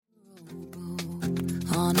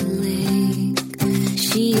on a lake.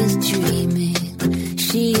 She is dreaming,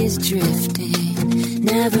 she is drifting,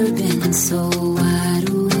 never been so wide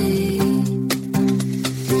awake.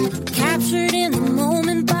 Captured in the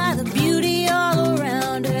moment by the beauty all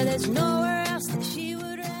around her, there's nowhere else that she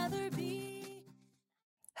would rather be.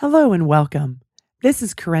 Hello and welcome. This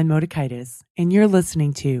is Karen Motekaitis, and you're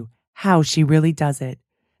listening to How She Really Does It,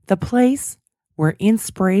 the place where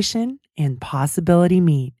inspiration and possibility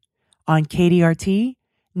meet on KDRT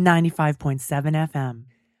 95.7 FM.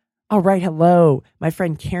 All right, hello. My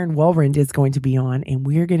friend Karen Welrond is going to be on, and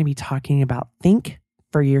we're going to be talking about think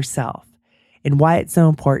for yourself and why it's so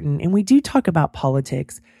important. And we do talk about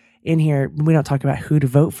politics in here. We don't talk about who to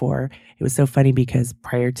vote for. It was so funny because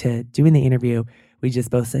prior to doing the interview, we just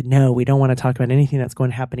both said, no, we don't want to talk about anything that's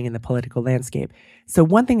going happening in the political landscape. So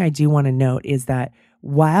one thing I do want to note is that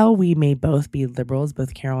while we may both be liberals,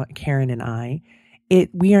 both Karen and I,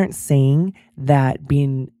 we aren't saying that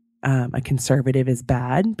being a conservative is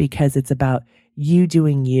bad, because it's about you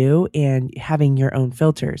doing you and having your own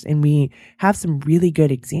filters. And we have some really good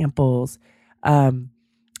examples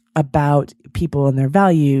about people and their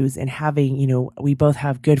values, and having, we both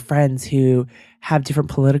have good friends who have different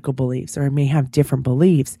political beliefs or may have different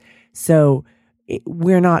beliefs. So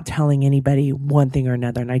we're not telling anybody one thing or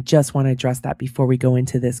another. And I just want to address that before we go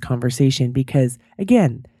into this conversation, because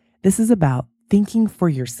again, this is about thinking for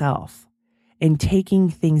yourself and taking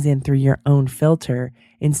things in through your own filter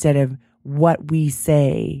instead of what we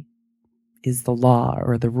say is the law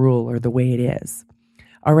or the rule or the way it is.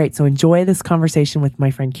 All right, so enjoy this conversation with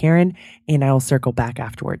my friend Karen, and I will circle back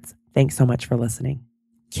afterwards. Thanks so much for listening.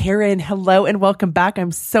 Karen, hello and welcome back.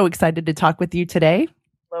 I'm so excited to talk with you today.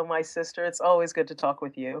 Hello, my sister. It's always good to talk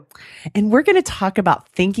with you. And we're going to talk about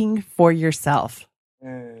thinking for yourself.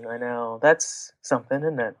 I know. That's something,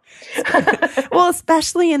 isn't it? Well,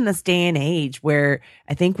 especially in this day and age where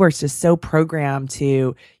I think we're just so programmed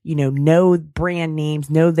to, know brand names,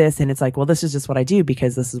 know this. And it's like, well, this is just what I do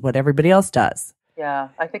because this is what everybody else does. Yeah,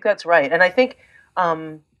 I think that's right. And I think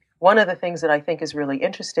one of the things that I think is really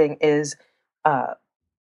interesting is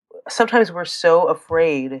sometimes we're so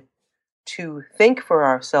afraid to think for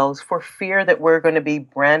ourselves for fear that we're going to be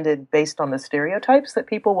branded based on the stereotypes that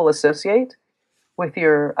people will associate with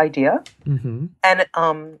your idea. Mm-hmm. And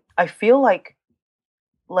I feel like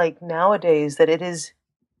nowadays that it is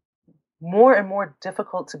more and more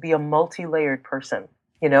difficult to be a multi-layered person,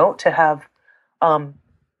 to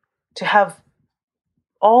have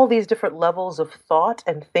all these different levels of thought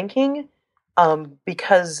and thinking,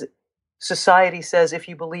 because society says if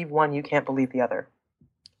you believe one, you can't believe the other.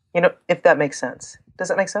 If that makes sense. Does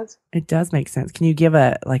that make sense? It does make sense. Can you give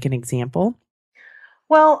an example?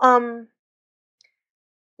 Well,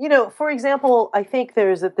 for example, I think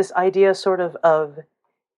there's this idea sort of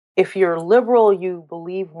if you're liberal, you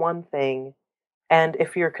believe one thing, and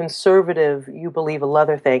if you're conservative, you believe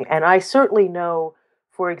another thing. And I certainly know,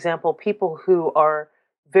 for example, people who are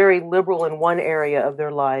very liberal in one area of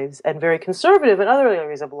their lives and very conservative in other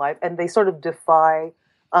areas of life, and they sort of defy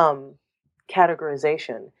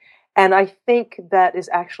categorization. And I think that is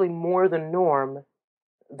actually more the norm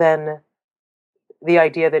than the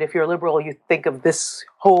idea that if you're liberal, you think of this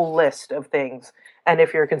whole list of things, and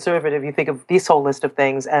if you're conservative, you think of this whole list of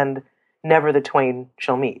things, and never the twain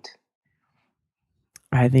shall meet.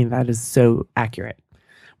 I think that is so accurate.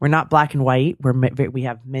 We're not black and white. We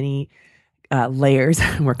have many layers,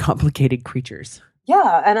 and we're complicated creatures.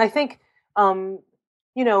 Yeah, and I think,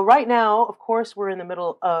 right now, of course, we're in the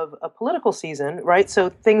middle of a political season, right? So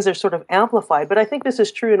things are sort of amplified. But I think this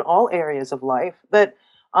is true in all areas of life, that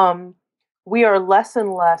we are less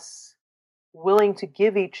and less willing to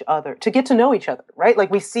get to know each other, right? Like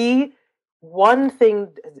we see one thing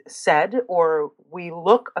said, or we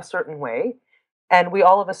look a certain way, and we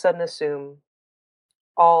all of a sudden assume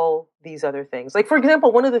all these other things. Like, for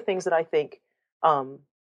example, one of the things that I think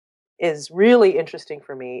is really interesting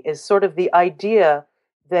for me is sort of the idea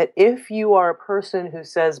that if you are a person who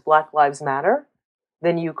says Black Lives Matter,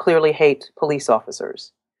 then you clearly hate police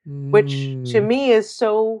officers, which to me is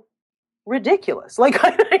so ridiculous. Like,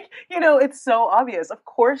 it's so obvious. Of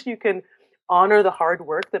course, you can honor the hard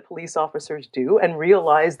work that police officers do and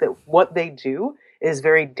realize that what they do is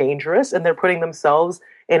very dangerous and they're putting themselves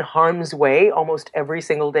in harm's way almost every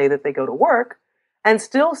single day that they go to work, and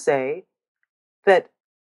still say that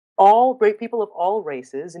all great people of all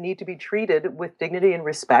races need to be treated with dignity and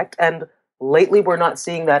respect. And lately, we're not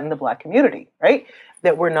seeing that in the Black community, right?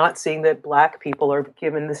 That we're not seeing that Black people are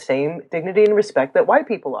given the same dignity and respect that white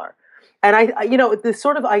people are. And I this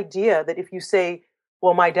sort of idea that if you say,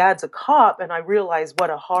 well, my dad's a cop, and I realize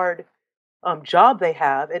what a hard job they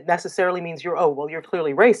have, it necessarily means you're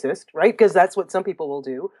clearly racist, right? Because that's what some people will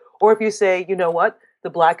do. Or if you say, you know what, the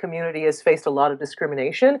Black community has faced a lot of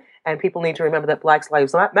discrimination, and people need to remember that Black's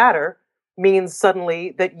lives matter, means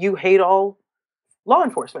suddenly that you hate all law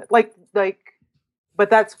enforcement. But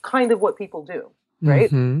that's kind of what people do, right?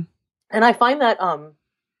 Mm-hmm. And I find that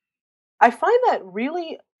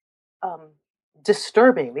really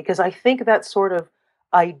disturbing, because I think that sort of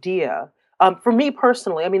idea, for me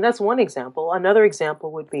personally, I mean, that's one example. Another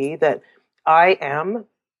example would be that I am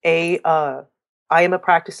a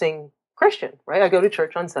practicing Christian, right? I go to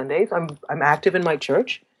church on Sundays. I'm active in my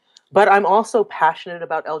church, but I'm also passionate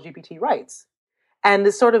about LGBT rights. And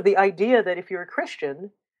the sort of the idea that if you're a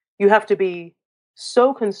Christian, you have to be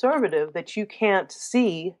so conservative that you can't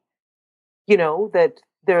see, that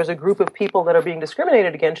there's a group of people that are being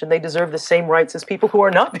discriminated against and they deserve the same rights as people who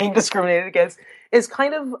are not being discriminated against, is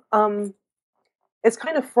kind of it's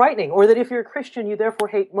kind of frightening. Or that if you're a Christian, you therefore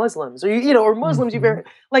hate Muslims, or or Muslims,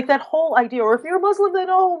 like that whole idea. Or if you're a Muslim, then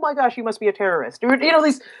oh my gosh, you must be a terrorist, or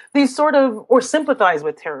these sort of, or sympathize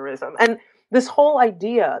with terrorism. And this whole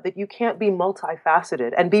idea that you can't be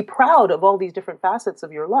multifaceted and be proud of all these different facets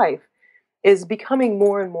of your life is becoming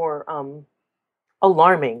more and more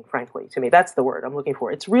alarming, frankly, to me. That's the word I'm looking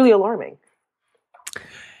for. It's really alarming.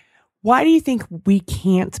 Why do you think we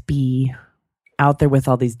can't be out there with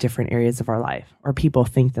all these different areas of our life, or people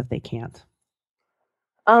think that they can't?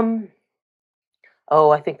 I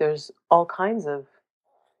think there's all kinds of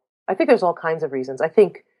reasons. I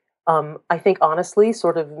think honestly,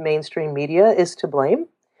 sort of mainstream media is to blame,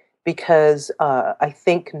 because I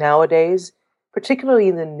think nowadays, particularly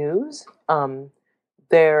in the news,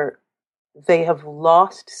 they have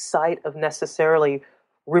lost sight of necessarily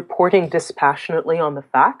reporting dispassionately on the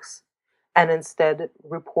facts, and instead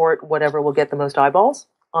report whatever will get the most eyeballs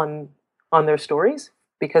on their stories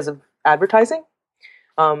because of advertising.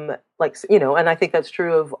 And I think that's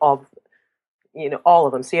true of all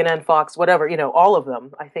of them, CNN, Fox, whatever, all of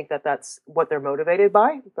them. I think that's what they're motivated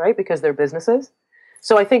by, right? Because they're businesses.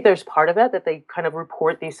 So I think there's part of it that they kind of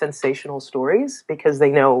report these sensational stories because they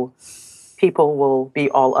know people will be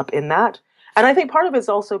all up in that. And I think part of it's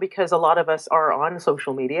also because a lot of us are on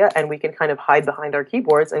social media and we can kind of hide behind our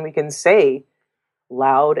keyboards and we can say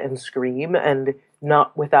loud and scream and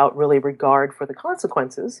not without really regard for the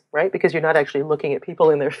consequences, right? Because you're not actually looking at people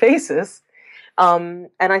in their faces. And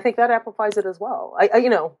I think that amplifies it as well.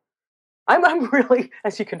 I'm really,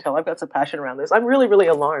 as you can tell, I've got some passion around this. I'm really, really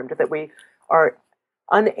alarmed that we are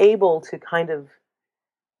unable to kind of,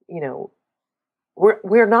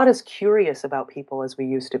 we're not as curious about people as we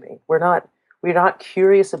used to be. We're not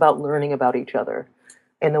curious about learning about each other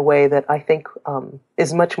in a way that I think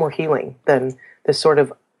is much more healing than this sort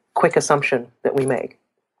of quick assumption that we make.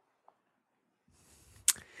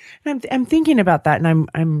 And I'm thinking about that, and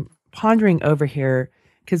I'm pondering over here,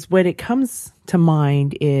 because what it comes to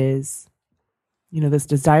mind is, this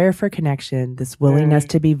desire for connection, this willingness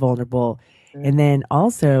to be vulnerable, and then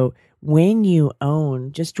also when you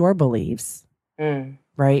own just your beliefs,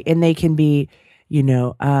 right? And they can be,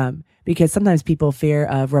 because sometimes people fear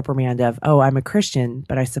of reprimand of, oh, I'm a Christian,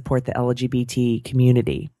 but I support the LGBT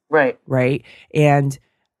community. Right. Right. And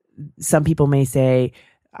some people may say,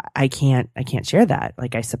 I can't share that.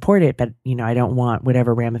 Like, I support it, but I don't want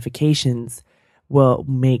whatever ramifications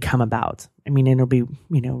may come about. I mean, it'll be,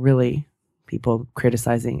 really people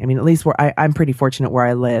criticizing. I mean, at least where I'm pretty fortunate where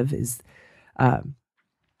I live is,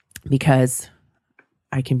 because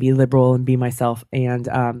I can be liberal and be myself and,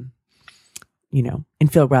 and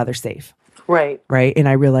feel rather safe. Right. Right. And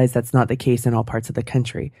I realize that's not the case in all parts of the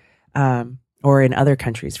country, or in other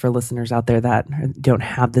countries, for listeners out there that don't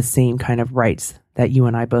have the same kind of rights that you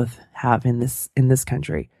and I both have in this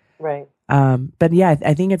country. Right. But yeah,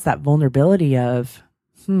 I think it's that vulnerability of,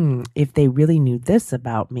 if they really knew this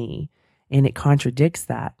about me, and it contradicts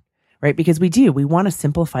that, right? Because we want to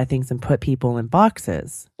simplify things and put people in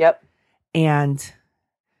boxes. Yep. And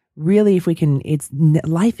really, if we can,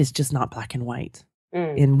 life is just not black and white.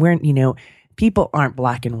 And we're, people aren't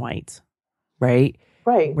black and white, right?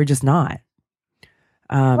 Right. We're just not.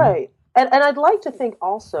 Right. And I'd like to think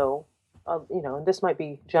also, and this might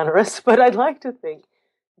be generous, but I'd like to think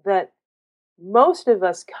that most of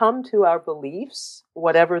us come to our beliefs,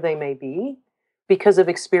 whatever they may be, because of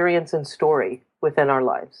experience and story within our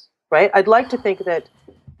lives, right? I'd like to think that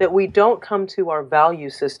we don't come to our value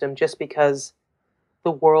system just because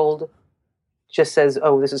the world just says,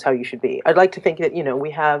 oh, this is how you should be. I'd like to think that,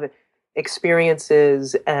 we have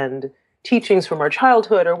experiences and teachings from our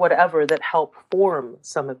childhood or whatever that help form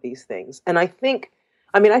some of these things. And I think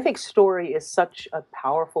story is such a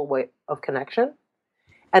powerful way of connection.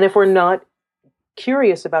 And if we're not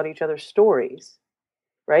curious about each other's stories,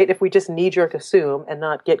 right? If we just knee-jerk assume and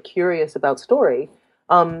not get curious about story,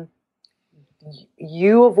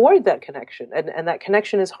 you avoid that connection, and that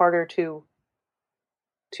connection is harder to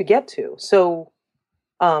get to. So,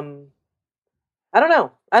 I don't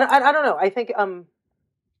know. I don't know. I think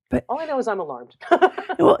but all I know is I'm alarmed.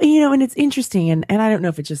 well, and it's interesting, and I don't know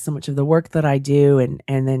if it's just so much of the work that I do, and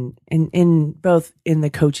then in both in the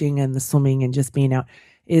coaching and the swimming and just being out,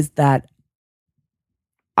 is that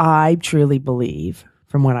I truly believe,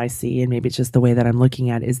 from what I see, and maybe it's just the way that I'm looking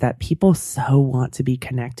at it, is that people so want to be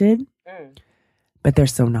connected, but they're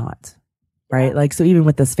so not, right? Yeah. Like, so even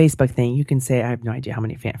with this Facebook thing, you can say, I have no idea how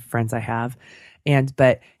many friends I have,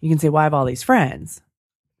 but you can say, well, I have all these friends,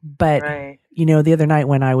 but Right. The other night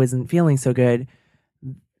when I wasn't feeling so good,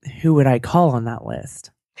 who would I call on that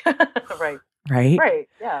list? Right. Right?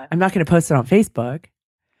 Yeah. I'm not going to post it on Facebook.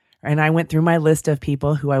 And I went through my list of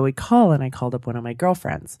people who I would call, and I called up one of my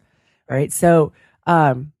girlfriends. Right. So,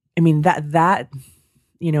 I mean, that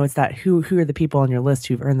it's that who are the people on your list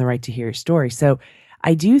who've earned the right to hear your story. So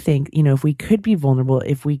I do think, if we could be vulnerable,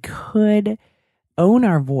 if we could own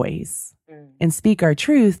our voice and speak our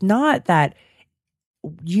truth, not that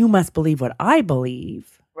you must believe what I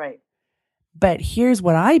believe. Right. But here's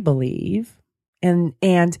what I believe. And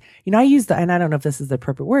I use and I don't know if this is the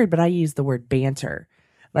appropriate word, but I use the word banter.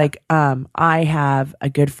 Like, I have a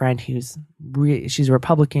good friend who's she's a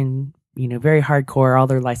Republican, very hardcore. All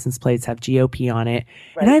their license plates have GOP on it.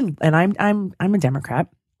 Right. And I'm a Democrat,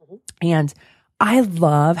 and I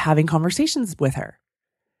love having conversations with her.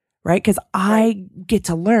 Right. Because I get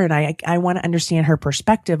to learn. I want to understand her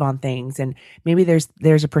perspective on things. And maybe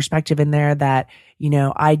there's a perspective in there that,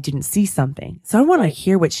 I didn't see something. So I want to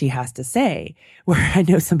hear what she has to say, where I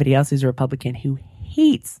know somebody else who's a Republican who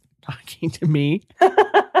hates talking to me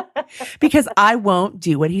because I won't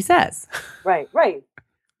do what he says. Right.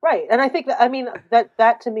 And I think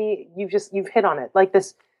that to me, you've hit on it. Like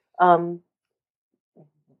this,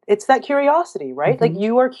 it's that curiosity, right? Mm-hmm. Like,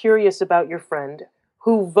 you are curious about your friend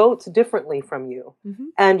who votes differently from you. Mm-hmm.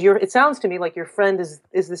 And it sounds to me like your friend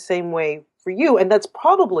is the same way for you. And that's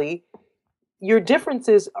probably, your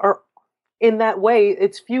differences are in that way,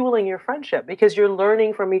 it's fueling your friendship because you're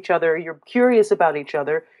learning from each other. You're curious about each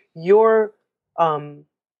other. Your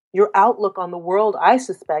outlook on the world, I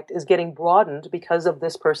suspect, is getting broadened because of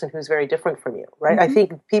this person who's very different from you, right? Mm-hmm. I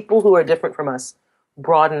think people who are different from us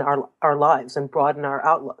broaden our lives and broaden our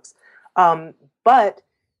outlooks. But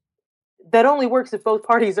that only works if both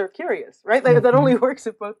parties are curious, right? Mm-hmm. That only works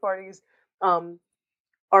if both parties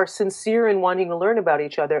are sincere in wanting to learn about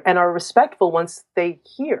each other and are respectful once they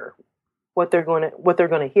hear what they're going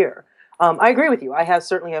to hear. I agree with you. I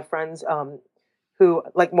certainly have friends who,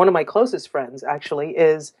 like, one of my closest friends actually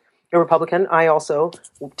is a Republican. I also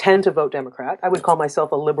tend to vote Democrat. I would call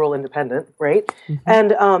myself a liberal independent, right?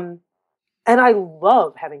 Mm-hmm. And I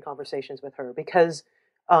love having conversations with her because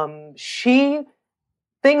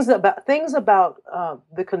things about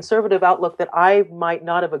the conservative outlook that I might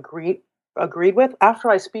not have agreed with, after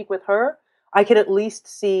I speak with her, I can at least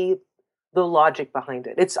see the logic behind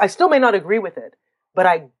it. I still may not agree with it, but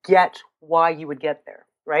I get why you would get there,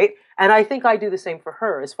 right? And I think I do the same for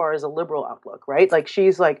her as far as a liberal outlook, right? Like, she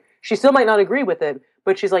still might not agree with it,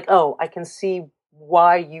 but she's like, oh, I can see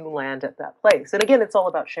why you land at that place. And again, it's all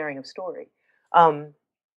about sharing of story. But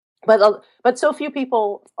so few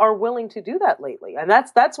people are willing to do that lately, and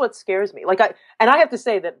that's what scares me. I have to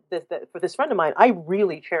say that for this friend of mine, I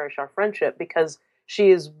really cherish our friendship because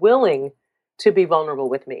she is willing to be vulnerable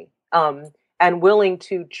with me, and willing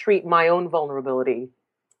to treat my own vulnerability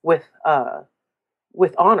with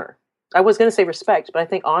honor. I was going to say respect, but I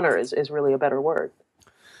think honor is really a better word.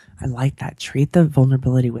 I like that. Treat the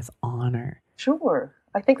vulnerability with honor. Sure,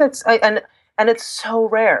 I think that's and it's so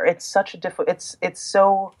rare. It's such a it's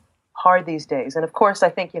so hard these days. And of course, I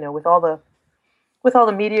think, with all the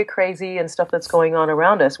media crazy and stuff that's going on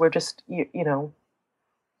around us, we're just, we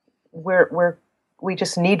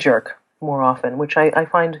just knee jerk more often, which I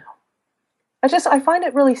find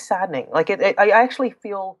it really saddening. Like, I actually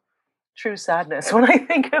feel true sadness when I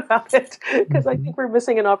think about it, because I think we're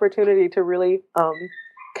missing an opportunity to really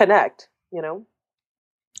connect,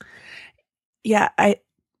 Yeah. I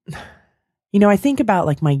think about,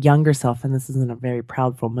 like, my younger self, and this isn't a very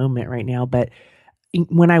proudful moment right now, but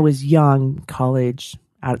when I was young, college,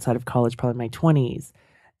 outside of college, probably my 20s,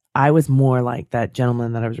 I was more like that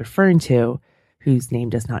gentleman that I was referring to, whose name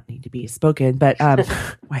does not need to be spoken, but I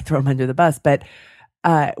throw him under the bus, but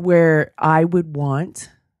where I would want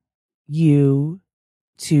you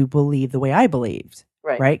to believe the way I believed,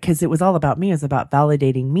 right? Because it was all about me. It was about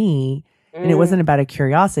validating me, and it wasn't about a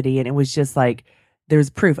curiosity, and it was just like, there's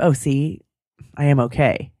proof. Oh, see, I am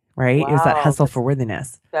okay. Right. It was that Wow, hustle for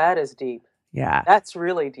worthiness. that is deep. Yeah. That's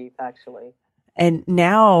really deep, actually. And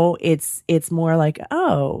now it's more like,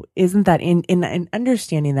 oh, isn't that in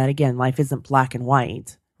understanding that, again, life isn't black and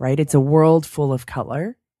white, right? It's a world full of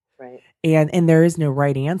color. Right. And there is no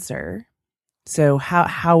right answer. So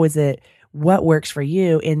how is it, what works for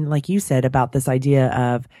you? And like you said about this idea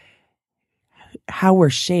of how we're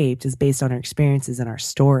shaped is based on our experiences and our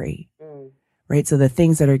story, right? So the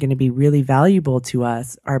things that are going to be really valuable to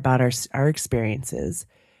us are about our experiences.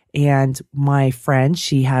 And my friend,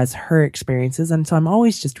 she has her experiences. And so I'm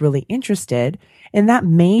always just really interested. And that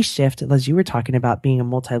may shift, as you were talking about being a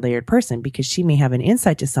multi-layered person, because she may have an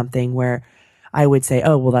insight to something where I would say,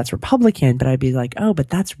 oh, well, that's Republican. But I'd be like, oh, but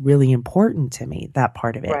that's really important to me, that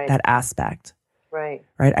part of it, Right. that aspect. Right.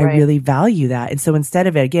 Right. I really value that. And so instead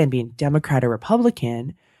of it, again, being Democrat or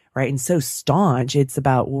Republican, right, and so staunch, it's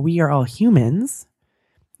about, well, we are all humans,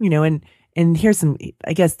 and here's some,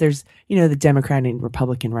 I guess there's, the Democrat and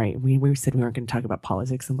Republican, right? We said we weren't going to talk about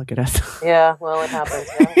politics, and look at us. Yeah, well, it happens.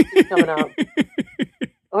 Yeah. It's coming up.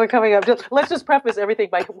 We're coming up. Let's just preface everything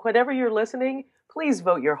by whatever you're listening, please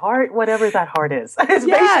vote your heart, whatever that heart is. It's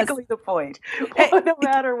basically the point. No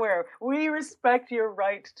matter where. We respect your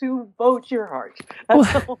right to vote your heart.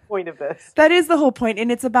 That's the whole point of this. That is the whole point. And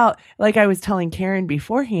it's about, like I was telling Karen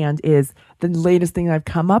beforehand, is the latest thing I've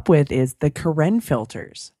come up with is the Karen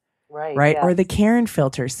filters. Right. Yes. Or the Karen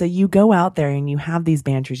filter. So you go out there and you have these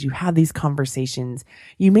banters, you have these conversations.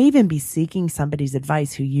 You may even be seeking somebody's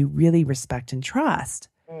advice who you really respect and trust.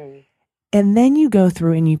 And then you go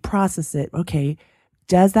through and you process it. Okay,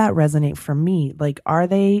 does that resonate for me? Like, are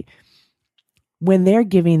they, when they're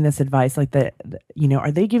giving this advice, like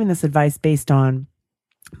are they giving this advice based on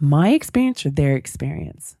my experience or their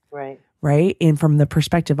experience? Right. And from the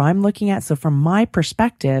perspective I'm looking at. So from my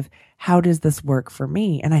perspective, how does this work for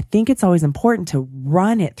me? And I think it's always important to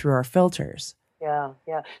run it through our filters. Yeah.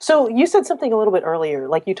 So you said something a little bit earlier,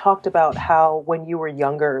 like you talked about how when you were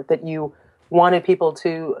younger that you wanted people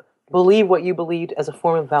to believe what you believed as a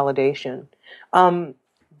form of validation.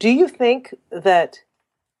 Do you think that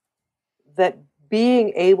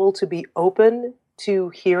being able to be open to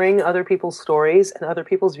hearing other people's stories and other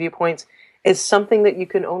people's viewpoints is something that you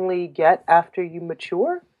can only get after you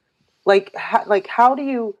mature? How do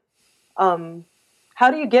you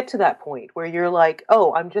get to that point where you're like,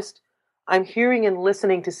 oh, I'm hearing and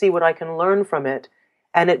listening to see what I can learn from it,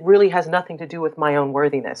 and it really has nothing to do with my own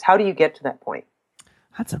worthiness? How do you get to that point?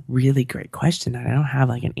 That's a really great question. I don't have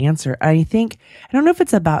like an answer. I don't know if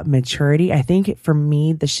it's about maturity. I think for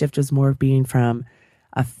me, the shift was more of being from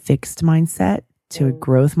a fixed mindset to a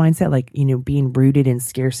growth mindset, like, being rooted in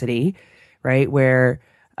scarcity, right? Where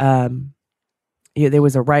there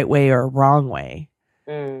was a right way or a wrong way.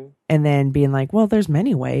 And then being like, well, there's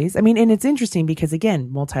many ways. I mean, and it's interesting because,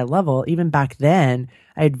 again, multi-level, even back then,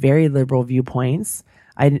 I had very liberal viewpoints.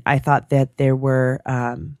 I thought that there were,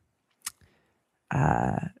 how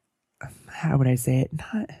would I say it?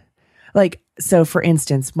 So for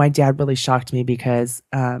instance, my dad really shocked me because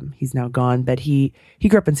he's now gone, but he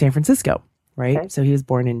grew up in San Francisco, right? Okay. So he was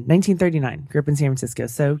born in 1939, grew up in San Francisco.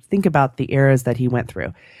 So think about the eras that he went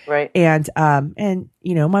through. Right. And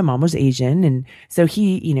my mom was Asian. And so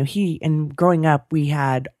and growing up, we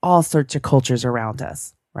had all sorts of cultures around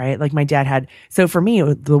us, right? Like my dad had, so for me,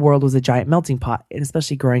 the world was a giant melting pot, and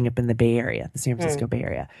especially growing up in the Bay Area, the San Francisco Bay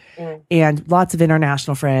Area. And lots of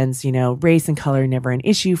international friends, race and color, never an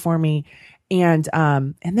issue for me. And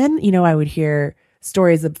then, I would hear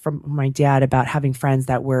stories from my dad about having friends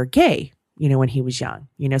that were gay, when he was young,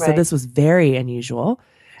 so this was very unusual.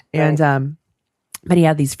 And, but he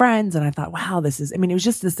had these friends, and I thought, wow, it was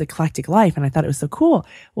just this eclectic life. And I thought it was so cool.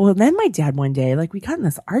 Well, then my dad one day, we got in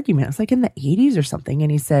this argument. It was like in the 80s or something.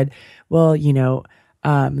 And he said, well,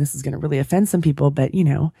 this is going to really offend some people, but he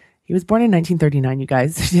was born in 1939, you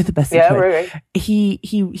guys. He did the best he could. Right.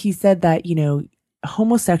 He said that,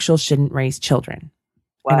 homosexuals shouldn't raise children.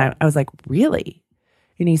 Wow. And I was like, really?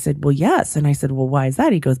 And he said, well, yes. And I said, well, why is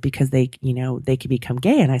that? He goes, because they could become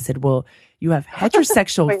gay. And I said, well, you have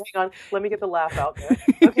heterosexual. Wait, hang on. Let me get the laugh out there.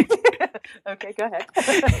 Okay. Okay, go ahead.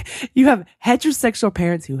 You have heterosexual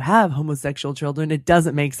parents who have homosexual children. It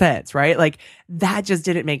doesn't make sense, right? That just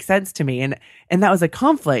didn't make sense to me. And that was a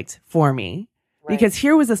conflict for me because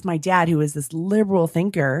here was my dad who was this liberal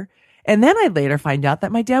thinker. And then I later find out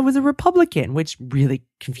that my dad was a Republican, which really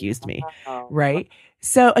confused me. Wow. Right.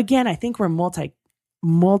 So again, I think we're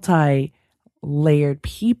multi-layered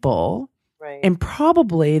people. Right. And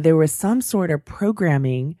probably there was some sort of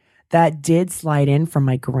programming that did slide in from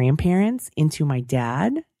my grandparents into my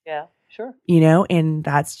dad. Yeah, sure. And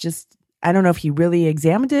that's just, I don't know if he really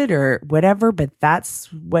examined it or whatever, but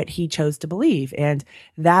that's what he chose to believe. And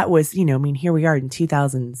that was, I mean, here we are in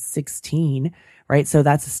 2016, right? So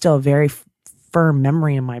that's still a very firm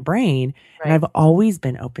memory in my brain. Right. And I've always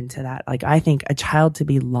been open to that. Like, I think a child to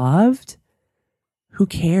be loved, who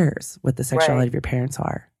cares what the sexuality of your parents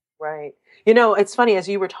are? Right. It's funny, as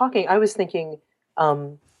you were talking, I was thinking,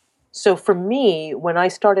 so for me, when I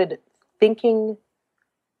started thinking,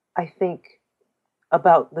 I think,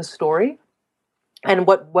 about the story and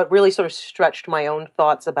what really sort of stretched my own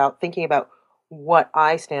thoughts about thinking about what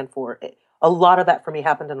I stand for, a lot of that for me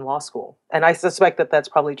happened in law school. And I suspect that that's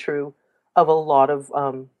probably true of a lot of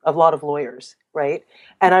lawyers, right?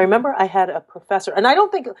 And I remember I had a professor, and I don't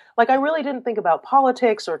think, I really didn't think about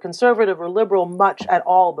politics or conservative or liberal much at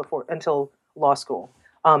all until law school.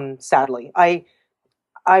 Sadly, I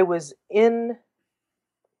was in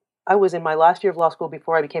my last year of law school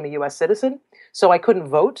before I became a U.S. citizen, so I couldn't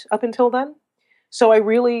vote up until then. So I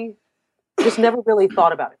really just never really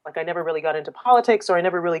thought about it. I never really got into politics, or I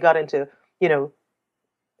never really got into,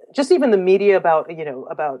 just even the media about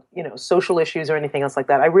social issues or anything else like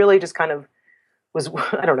that. I really just kind of was,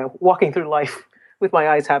 I don't know, walking through life with my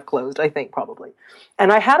eyes half closed, I think, probably.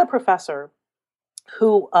 And I had a professor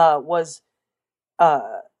who was a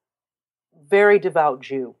very devout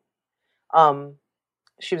Jew.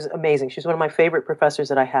 She was amazing. She was one of my favorite professors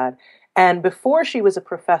that I had. And before she was a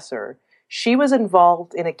professor, she was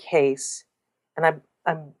involved in a case, and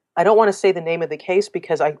I don't want to say the name of the case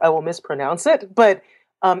because I will mispronounce it, but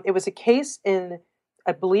it was a case in,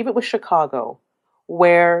 I believe it was Chicago,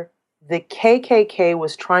 where the KKK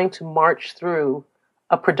was trying to march through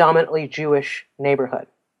a predominantly Jewish neighborhood,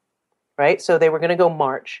 right? So they were going to go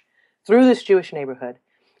march through this Jewish neighborhood,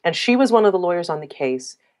 and she was one of the lawyers on the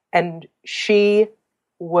case, and she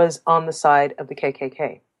was on the side of the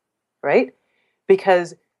KKK, right?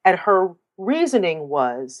 And her reasoning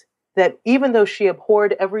was that even though she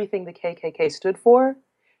abhorred everything the KKK stood for,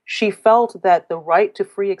 she felt that the right to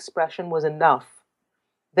free expression was enough.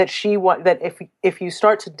 That if you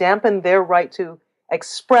start to dampen their right to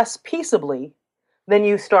express peaceably, then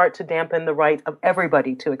you start to dampen the right of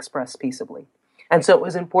everybody to express peaceably. And so it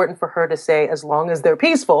was important for her to say, as long as they're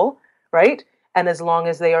peaceful, right? And as long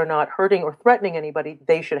as they are not hurting or threatening anybody,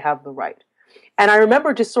 they should have the right. And I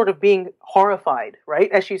remember just sort of being horrified,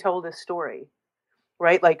 right, as she told this story,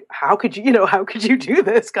 right? Like, how could you do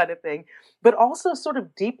this kind of thing? But also sort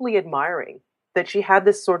of deeply admiring that she had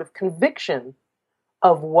this sort of conviction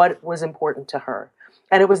of what was important to her.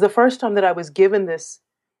 And it was the first time that I was given this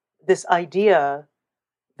idea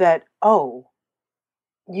that, oh,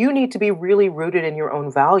 you need to be really rooted in your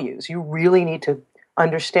own values. You really need to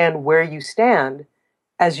understand where you stand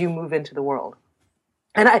as you move into the world.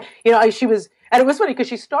 And it was funny because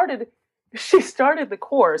she started the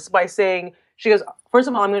course by saying, she goes, first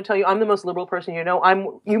of all, I'm going to tell you, I'm the most liberal person you know.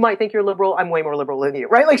 You might think you're liberal. I'm way more liberal than you,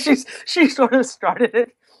 right? Like she sort of started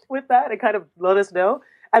it with that and kind of let us know.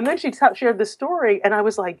 And then she shared the story, and I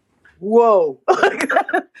was like, whoa,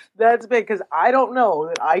 that's big, because I don't know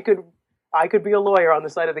that I could be a lawyer on the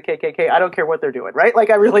side of the KKK. I don't care what they're doing, right? Like,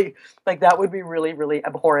 I really, that would be really, really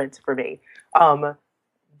abhorrent for me.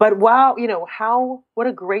 But wow, what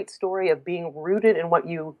a great story of being rooted in what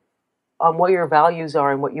your values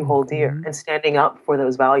are and what you hold dear, and standing up for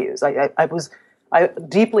those values. I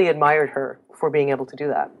deeply admired her for being able to do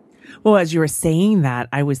that. Well, as you were saying that,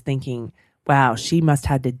 I was thinking, wow, she must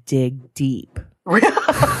have to dig deep.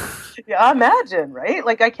 Yeah, imagine, right?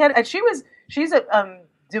 Like, I can't, and she's a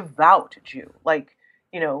devout Jew,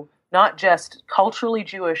 not just culturally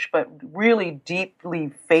Jewish, but really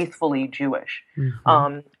deeply, faithfully Jewish.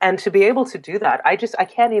 Mm-hmm. And to be able to do that, I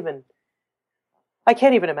can't even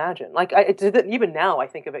imagine. Even now I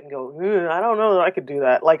think of it and go, I don't know that I could do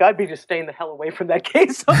that. Like, I'd be just staying the hell away from that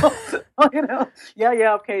case.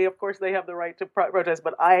 Yeah, okay, of course they have the right to protest,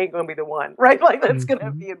 but I ain't going to be the one, right? Like, that's going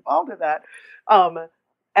to be involved in that.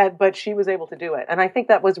 But she was able to do it. And I think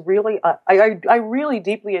that was really, I really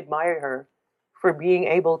deeply admire her for being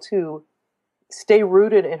able to stay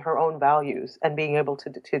rooted in her own values and being able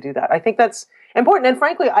to do that. I think that's important. And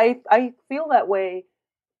frankly, I feel that way,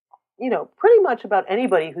 pretty much about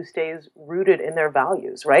anybody who stays rooted in their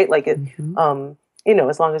values, right? Like, as long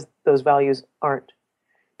as those values aren't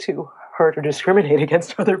to hurt or discriminate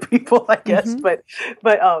against other people, I guess, but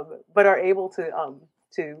are able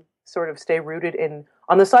to sort of stay rooted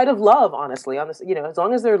on the side of love, honestly, as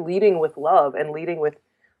long as they're leading with love and leading with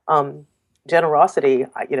generosity,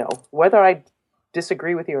 whether I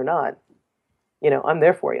disagree with you or not, I'm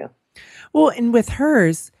there for you. Well, and with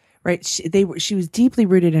hers, right, she was deeply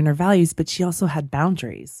rooted in her values, but she also had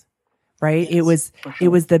boundaries, right? Yes, for It sure.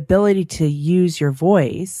 was the ability to use your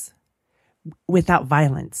voice without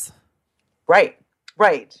violence. Right,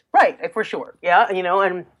 for sure. Yeah,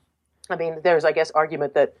 and I mean, there's, I guess,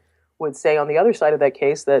 argument that would say on the other side of that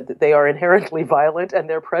case that they are inherently violent and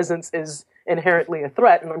their presence is inherently a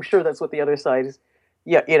threat, and I'm sure that's what the other side is,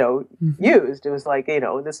 used. It was like,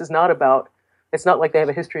 this is not about. It's not like they have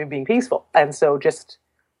a history of being peaceful, and so just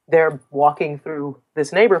their walking through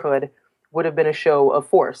this neighborhood would have been a show of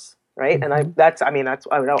force, right? Mm-hmm. And that's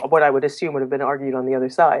what I would assume would have been argued on the other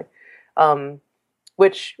side.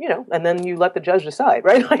 Which, and then you let the judge decide,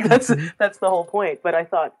 right? Like that's the whole point. But I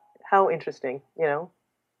thought, how interesting,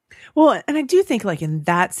 Well, and I do think like in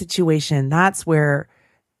that situation, that's where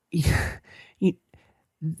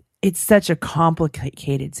it's such a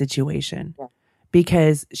complicated situation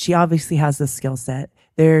because she obviously has the skill set.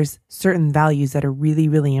 There's certain values that are really,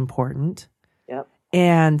 really important. Yep.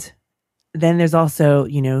 And then there's also,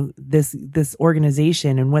 this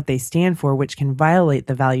organization and what they stand for, which can violate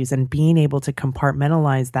the values, and being able to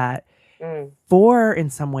compartmentalize that for, in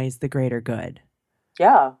some ways, the greater good.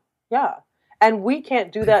 Yeah. Yeah. And we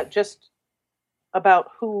can't do that just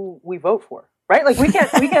about who we vote for, right? Like we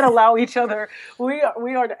can't allow each other, we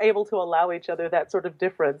aren't able to allow each other that sort of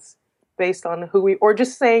difference based on or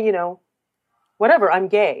just say, whatever, I'm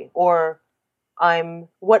gay or I'm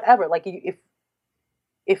whatever. Like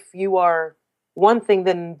if you are one thing,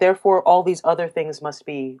 then therefore all these other things must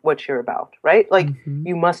be what you're about, right? Like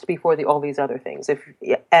you must be for all these other things.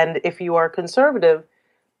 If you are conservative,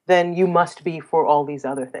 then you must be for all these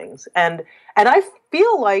other things. And I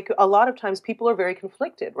feel like a lot of times people are very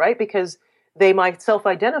conflicted, right? Because they might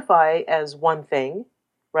self-identify as one thing,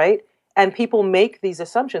 right? And people make these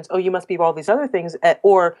assumptions, oh, you must be all these other things,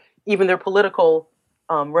 or even their political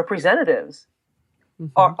representatives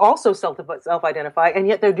are also self-identify, and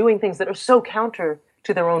yet they're doing things that are so counter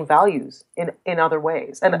to their own values in other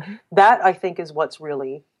ways. And that, I think, is what's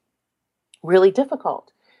really, really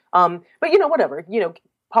difficult. But, whatever,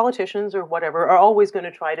 politicians or whatever are always going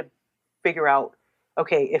to try to figure out,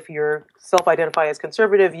 okay, if you're self-identify as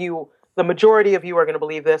conservative, the majority of you are going to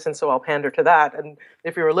believe this, and so I'll pander to that. And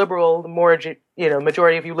if you're a liberal, the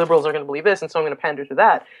majority of you liberals are going to believe this, and so I'm going to pander to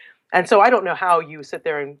that. And so I don't know how you sit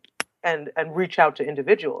there and reach out to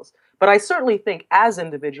individuals. But I certainly think as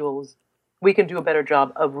individuals, we can do a better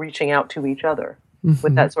job of reaching out to each other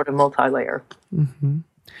with that sort of multi-layer.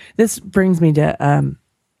 This brings me to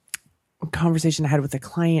a conversation I had with a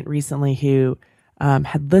client recently who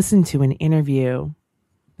had listened to an interview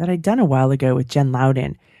that I'd done a while ago with Jen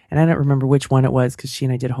Loudon. And I don't remember which one it was because she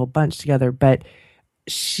and I did a whole bunch together. But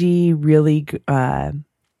she really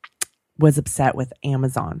was upset with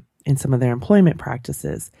Amazon in some of their employment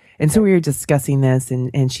practices. And so we were discussing this,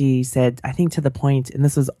 and she said, I think to the point, and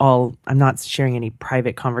this was all, I'm not sharing any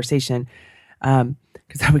private conversation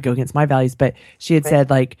because that would go against my values, but she had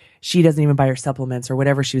said like she doesn't even buy her supplements or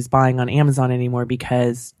whatever she was buying on Amazon anymore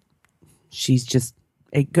because she's just,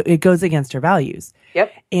 it goes against her values.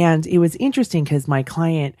 Yep. And it was interesting because my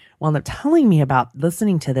client wound up telling me about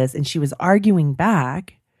listening to this, and she was arguing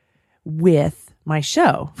back with my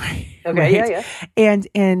show. Okay. Right? Yeah. And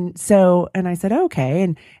I said,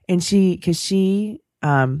 okay. And she, cause she,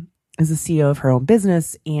 is the CEO of her own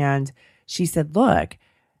business. And she said, look,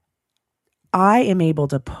 I am able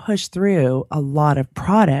to push through a lot of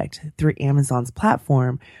product through Amazon's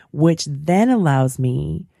platform, which then allows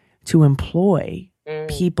me to employ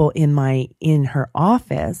people in her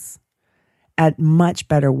office at much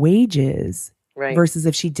better wages versus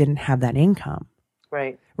if she didn't have that income.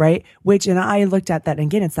 Right. Which, and I looked at that, and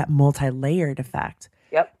again, it's that multi-layered effect.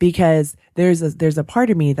 Yep. Because there's a part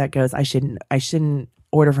of me that goes, I shouldn't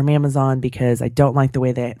order from Amazon because I don't like the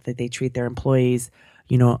way that they treat their employees,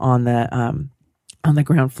 on the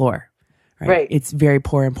ground floor. Right. It's very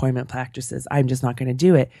poor employment practices. I'm just not going to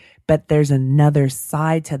do it. But there's another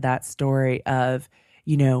side to that story of,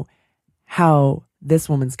 how this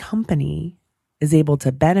woman's company is able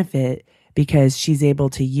to benefit because she's able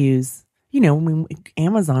to use,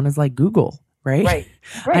 Amazon is like Google, right?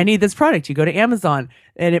 I need this product. You go to Amazon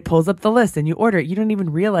and it pulls up the list and you order it. You don't even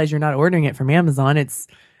realize you're not ordering it from Amazon. It's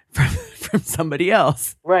from somebody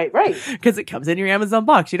else. Right. Because it comes in your Amazon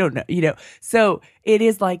box. You don't know, So it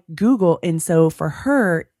is like Google. And so for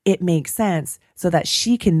her, it makes sense so that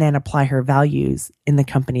she can then apply her values in the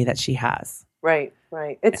company that she has. Right.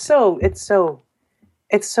 It's so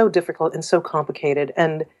difficult and so complicated.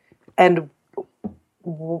 And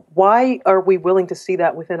why are we willing to see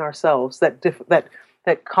that within ourselves, that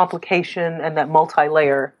complication and that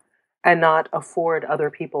multi-layer, and not afford other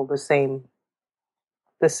people the same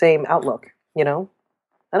outlook? I don't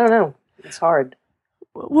know. It's hard.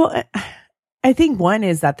 Well, I think one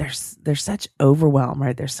is that there's such overwhelm,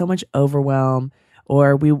 right? There's so much overwhelm,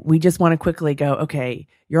 or we just want to quickly go, okay,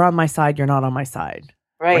 you're on my side, you're not on my side,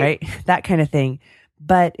 Right. right? That kind of thing.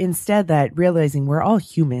 But instead, that realizing we're all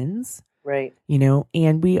humans, Right.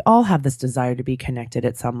 and we all have this desire to be connected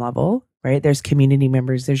at some level, right? There's community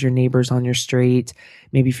members, there's your neighbors on your street,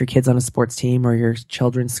 maybe if your kid's on a sports team or your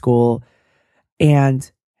children's school,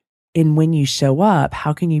 and when you show up,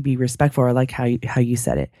 how can you be respectful? Or like how you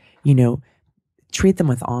said it, treat them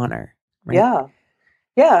with honor, right? Yeah.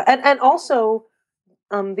 Yeah. And also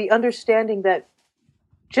the understanding that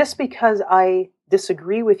just because I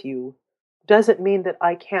disagree with you doesn't mean that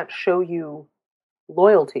I can't show you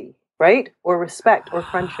loyalty, right? Or respect or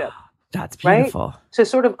friendship, That's right? beautiful. To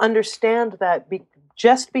sort of understand that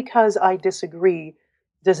just because I disagree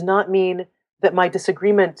does not mean that my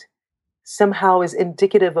disagreement somehow is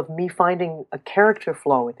indicative of me finding a character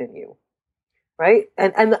flaw within you, right?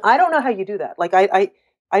 And I don't know how you do that. Like I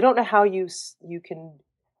don't know how you can,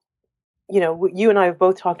 you and I have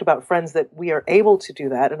both talked about friends that we are able to do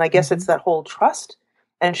that, and I guess it's that whole trust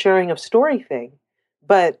and sharing of story thing.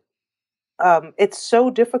 But it's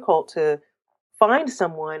so difficult to find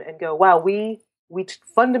someone and go, wow, we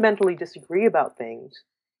fundamentally disagree about things,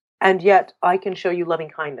 and yet I can show you loving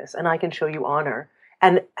kindness and I can show you honor,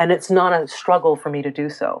 and it's not a struggle for me to do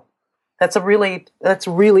so. That's really,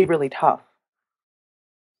 really tough.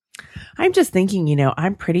 I'm just thinking,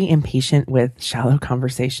 I'm pretty impatient with shallow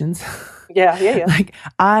conversations. Yeah. Like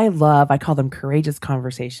I call them courageous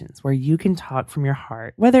conversations where you can talk from your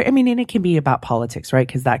heart, and it can be about politics, right?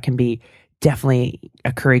 Because that can be definitely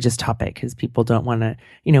a courageous topic because people don't want to,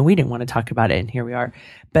 we didn't want to talk about it and here we are.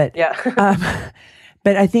 But, Yeah.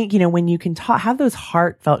 but I think, when you can have those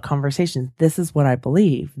heartfelt conversations, this is what I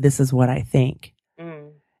believe. This is what I think.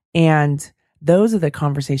 And those are the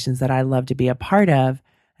conversations that I love to be a part of.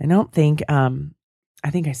 I don't think, I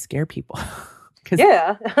think I scare people.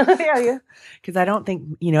 Yeah. Because I don't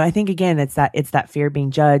think, I think again, it's that fear of being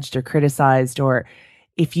judged or criticized, or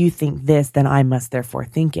if you think this, then I must therefore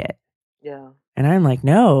think it. Yeah. And I'm like,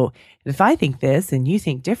 no, if I think this and you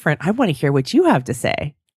think different, I want to hear what you have to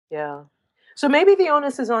say. Yeah. So maybe the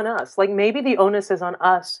onus is on us. Like maybe the onus is on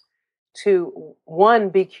us to, one,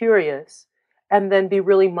 be curious, and then be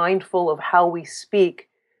really mindful of how we speak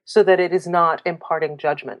so that it is not imparting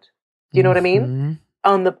judgment. Do you know what I mean?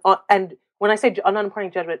 And when I say not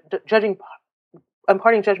imparting judgment,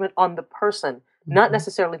 imparting judgment on the person, not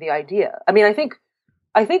necessarily the idea. I mean, I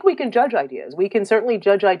think we can judge ideas. We can certainly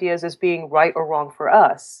judge ideas as being right or wrong for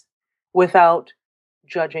us without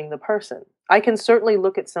judging the person. I can certainly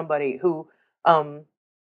look at somebody who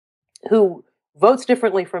votes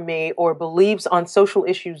differently from me or believes on social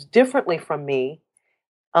issues differently from me,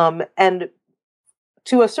 and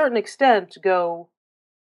to a certain extent go,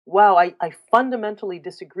 wow, I fundamentally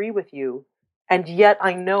disagree with you, and yet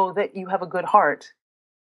I know that you have a good heart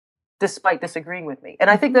despite disagreeing with me. And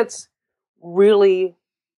I think that's really,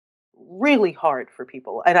 really hard for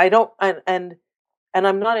people. And I don't, and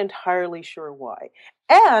I'm not entirely sure why.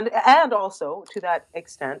 And also to that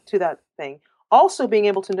extent, to that thing, also being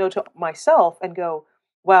able to know to myself and go,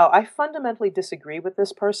 wow, I fundamentally disagree with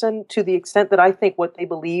this person to the extent that I think what they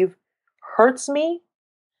believe hurts me.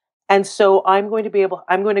 And so I'm going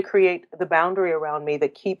to create the boundary around me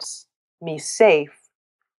that keeps me safe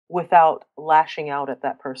without lashing out at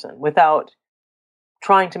that person, without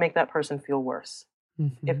trying to make that person feel worse.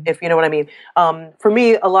 If you know what I mean. For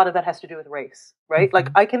me, a lot of that has to do with race, right? Like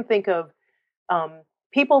I can think of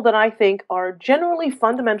people that I think are generally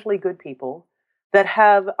fundamentally good people that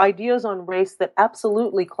have ideas on race that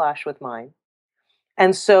absolutely clash with mine.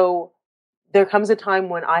 And so there comes a time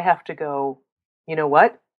when I have to go, you know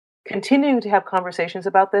what? Continuing to have conversations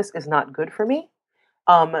about this is not good for me.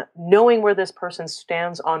 Knowing where this person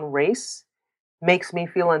stands on race makes me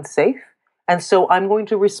feel unsafe. And so I'm going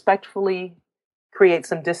to respectfully create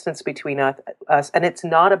some distance between us. And it's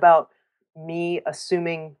not about me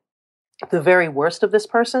assuming the very worst of this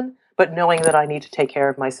person, but knowing that I need to take care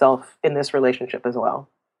of myself in this relationship as well.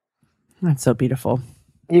 That's so beautiful.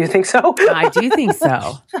 You think so? I do think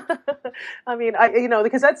so. I mean,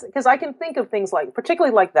 because I can think of things like,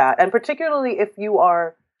 particularly like that. And particularly if you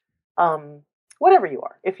are, whatever you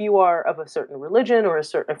are, if you are of a certain religion or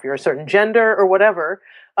if you're a certain gender or whatever,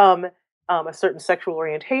 a certain sexual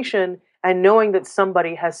orientation, and knowing that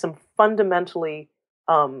somebody has some fundamentally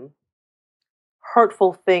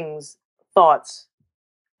hurtful thoughts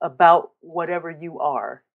about whatever you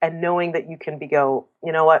are, and knowing that you can go,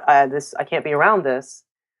 you know what, I can't be around this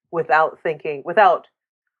without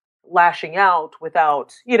lashing out,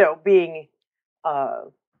 without being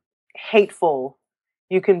hateful,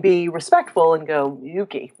 you can be respectful and go,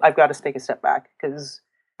 Yuki, I've got to take a step back, because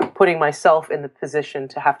putting myself in the position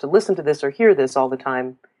to have to listen to this or hear this all the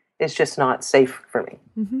time is just not safe for me.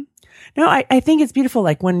 Mm-hmm. No, I think it's beautiful.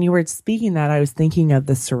 Like when you were speaking that, I was thinking of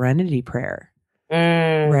the serenity prayer.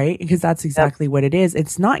 Right? Because that's exactly what it is.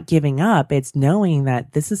 It's not giving up. It's knowing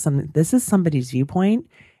that this is somebody's viewpoint,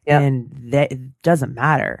 and that it doesn't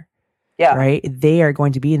matter. Yeah. Right? They are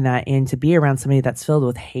going to be in that, and to be around somebody that's filled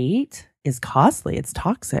with hate is costly. It's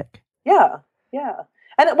toxic. Yeah. Yeah.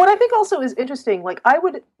 And what I think also is interesting, like I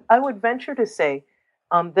would venture to say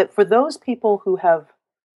that for those people who have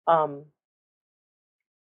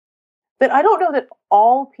that I don't know that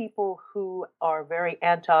all people who are very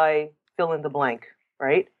anti fill in the blank,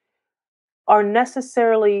 right, are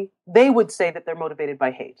necessarily, they would say that they're motivated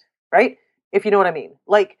by hate, right? If you know what I mean.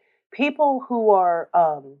 Like people who are,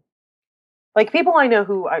 like people I know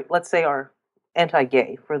who, let's say, are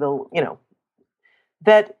anti-gay, for the,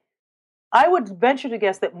 that I would venture to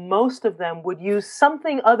guess that most of them would use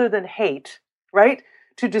something other than hate, right,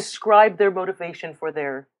 to describe their motivation for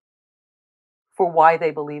why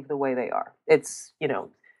they believe the way they are. It's,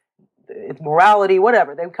 it's morality,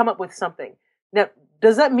 whatever. They come up with something. Now,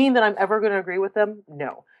 does that mean that I'm ever going to agree with them?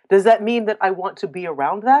 No. Does that mean that I want to be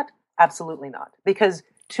around that? Absolutely not. Because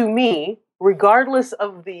to me, regardless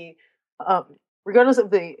of the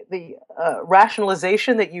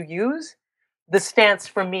rationalization that you use, the stance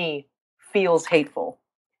for me feels hateful,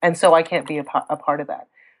 and so I can't be a part of that.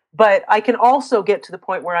 But I can also get to the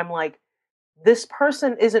point where I'm like, this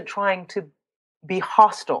person isn't trying to be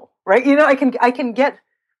hostile, right? I can get,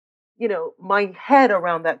 my head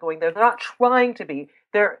around that, going, they're not trying to be.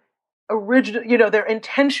 Their original, their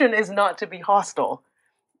intention is not to be hostile,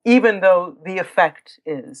 even though the effect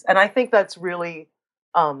is. And I think that's really,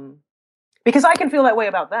 because I can feel that way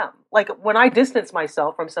about them. Like when I distance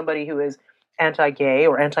myself from somebody who is anti-gay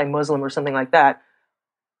or anti-Muslim or something like that,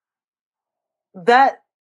 that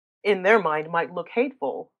in their mind might look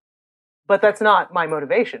hateful, but that's not my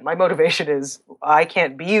motivation. My motivation is I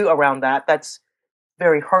can't be around that. That's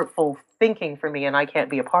very hurtful thinking for me, and I can't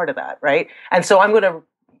be a part of that, right? And so I'm going to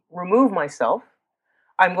remove myself.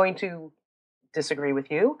 I'm going to disagree with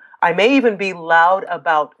you. I may even be loud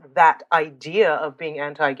about that idea of being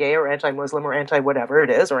anti-gay or anti-Muslim or anti-whatever it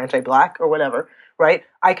is, or anti-black or whatever, right?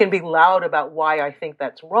 I can be loud about why I think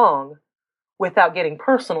that's wrong without getting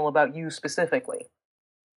personal about you specifically.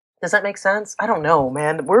 Does that make sense? I don't know,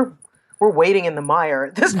 man. We're wading in the mire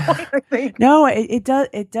at this point, I think. No, it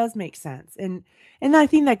does make sense. And I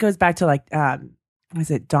think that goes back to like,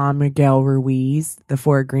 was it Don Miguel Ruiz, the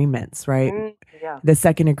 4 agreements, right? Yeah. The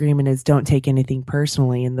second agreement is don't take anything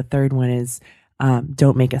personally. And the third one is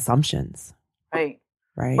don't make assumptions. Right.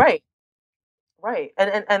 Right.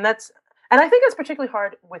 And that's, and I think it's particularly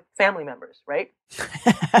hard with family members, right?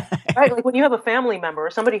 Right. Like when you have a family member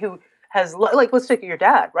or somebody who has, like, let's take your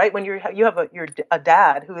dad, right? When you have a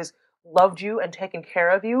dad who has loved you and taken care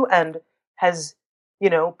of you and has,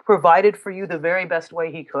 provided for you the very best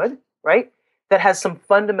way he could, right? That has some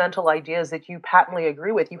fundamental ideas that you patently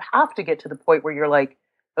agree with. You have to get to the point where you're like,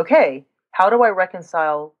 okay, how do I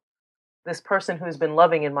reconcile this person who's been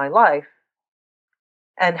loving in my life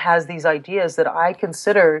and has these ideas that I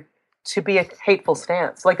consider to be a hateful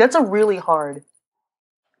stance? Like that's a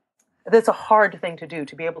hard thing to do,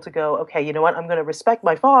 to be able to go, okay, you know what? I'm going to respect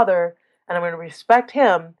my father and I'm going to respect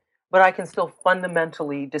him, but I can still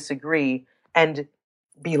fundamentally disagree and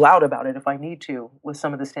be loud about it if I need to with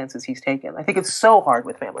some of the stances he's taken. I think it's so hard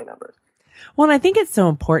with family members. Well, and I think it's so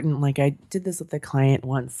important. Like I did this with a client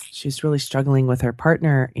once. She was really struggling with her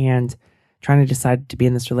partner and trying to decide to be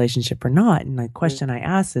in this relationship or not. And the question I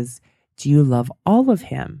asked is, do you love all of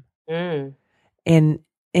him? And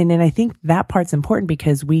then I think that part's important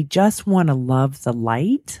because we just want to love the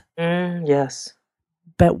light. Yes.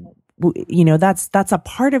 But, that's a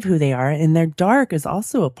part of who they are. And their dark is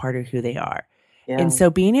also a part of who they are. Yeah. And so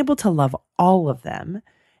being able to love all of them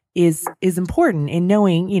is important, in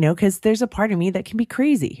knowing, because there's a part of me that can be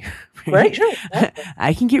crazy. Right? Sure.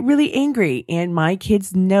 I can get really angry, and my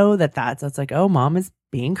kids know that's like, oh, mom is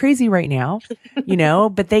being crazy right now,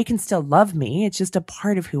 but they can still love me. It's just a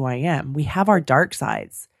part of who I am. We have our dark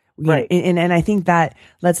sides. Right. And I think that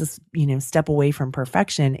lets us, step away from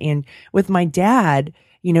perfection. And with my dad,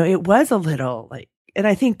 it was a little like, and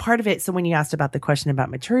I think part of it, so when you asked about the question about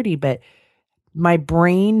maturity, but my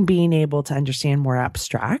brain being able to understand more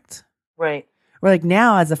abstract. Right. Or like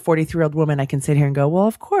now as a 43-year-old woman, I can sit here and go, well,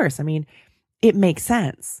 of course. I mean, it makes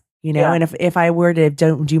sense, Yeah. And if I were to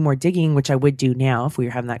do more digging, which I would do now if we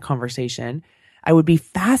were having that conversation, I would be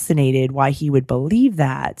fascinated why he would believe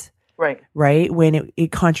that. Right. Right. When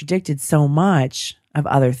it contradicted so much of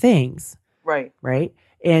other things. Right. Right.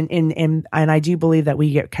 And I do believe that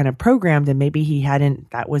we get kind of programmed, and maybe he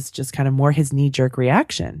hadn't, that was just kind of more his knee jerk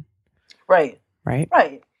reaction. Right. Right.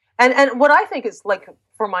 Right. And what I think is, like,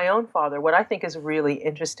 for my own father, what I think is really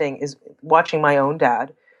interesting is watching my own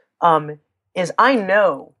dad, is I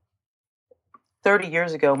know 30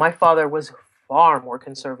 years ago, my father was far more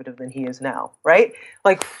conservative than he is now, right?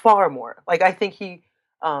 Like, far more. Like, I think he,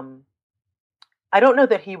 I don't know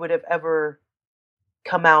that he would have ever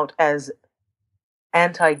come out as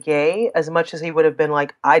anti-gay as much as he would have been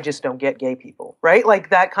like, I just don't get gay people, right? Like,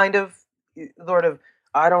 that kind of sort of,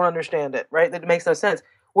 I don't understand it, right? That makes no sense.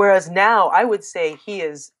 Whereas now I would say he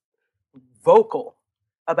is vocal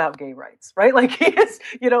about gay rights, right? Like, he is,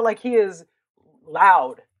 like, he is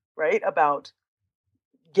loud, right? About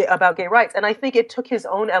gay rights. And I think it took his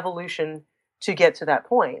own evolution to get to that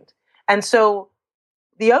point. And so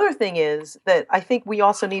the other thing is that I think we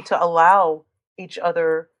also need to allow each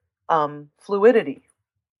other fluidity,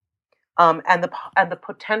 and the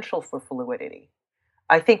potential for fluidity.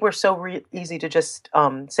 I think we're so easy to just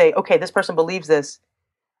say, okay, this person believes this,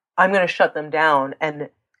 I'm going to shut them down and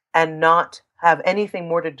not have anything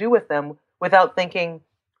more to do with them, without thinking,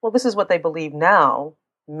 well, this is what they believe now.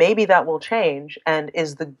 Maybe that will change, and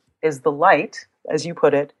is the light, as you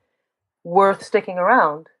put it, worth sticking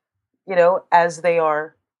around, as they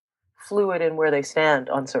are fluid in where they stand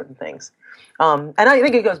on certain things. And I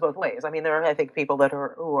think it goes both ways. I mean, there are, I think, people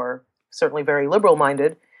who are certainly very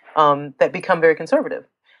liberal-minded, that become very conservative,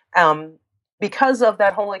 because of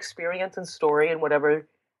that whole experience and story and whatever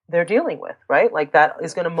they're dealing with, right? Like, that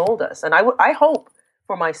is going to mold us. And I hope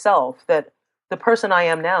for myself that the person I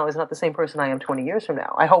am now is not the same person I am 20 years from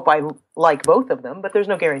now. I hope I like both of them, but there's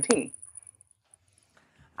no guarantee.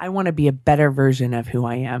 I want to be a better version of who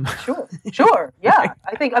I am. Sure. Yeah.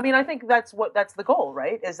 I think that's the goal,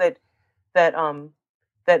 right? Is that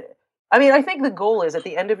I think the goal is, at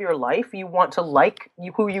the end of your life, you want to like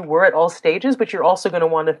who you were at all stages, but you're also going to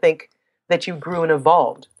want to think that you grew and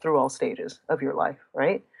evolved through all stages of your life,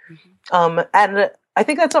 right? Mm-hmm. And I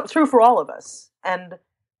think that's true for all of us. And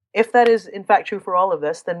if that is, in fact, true for all of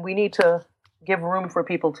us, then we need to give room for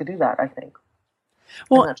people to do that, I think.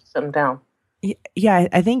 Well, and not just shut them down. Yeah,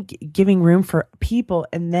 I think giving room for people,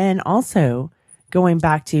 and then also going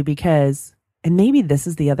back to, because, and maybe this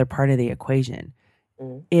is the other part of the equation,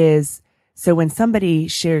 is, so when somebody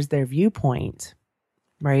shares their viewpoint,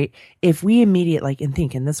 right, if we and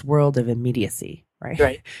think in this world of immediacy,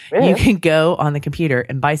 right? Yeah. You can go on the computer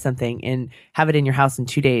and buy something and have it in your house in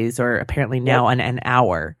 2 days, or apparently now in an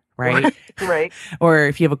hour, right? Right. Or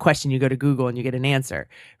if you have a question, you go to Google and you get an answer,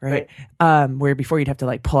 right? Where before you'd have to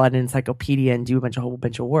like pull out an encyclopedia and do a whole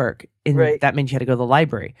bunch of work. And that meant you had to go to the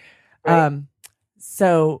library. Right.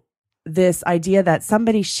 So this idea that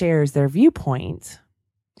somebody shares their viewpoint,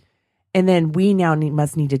 and then we now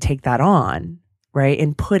must need to take that on, right?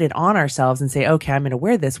 And put it on ourselves and say, okay, I'm going to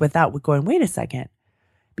wear this, without going, wait a second.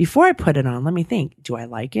 Before I put it on, let me think, do I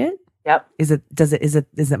like it? Yep. Is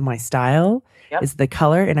it my style? Yep. Is it the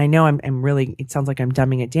color? And I know I'm really, it sounds like I'm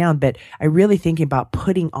dumbing it down, but I really thinking about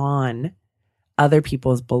putting on other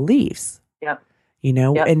people's beliefs. Yep.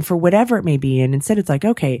 And for whatever it may be. And instead it's like,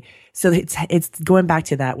 okay, so it's going back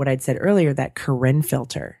to that, what I'd said earlier, that Corinne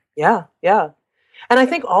filter. Yeah. Yeah. And I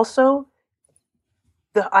think also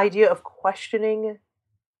the idea of questioning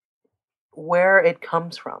where it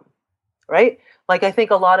comes from, right? Like, I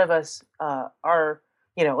think a lot of us are,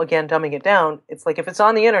 again, dumbing it down. It's like, if it's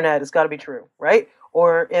on the internet, it's got to be true, right?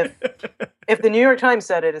 Or if the New York Times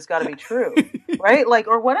said it, it's got to be true, right? Like,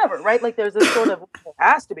 or whatever, right? Like, there's this sort of, it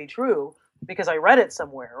has to be true because I read it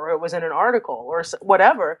somewhere, or it was in an article, or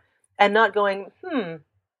whatever, and not going,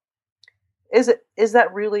 is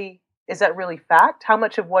that really fact? How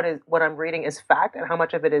much of what I'm reading is fact, and how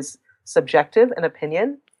much of it is subjective and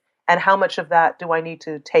opinion, and how much of that do I need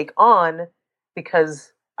to take on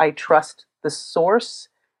because I trust the source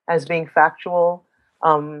as being factual?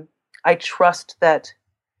 I trust that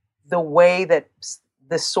the way that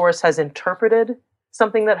the source has interpreted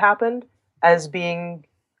something that happened as being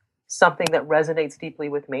something that resonates deeply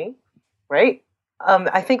with me, right?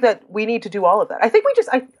 I think that we need to do all of that. I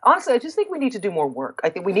just think we need to do more work. I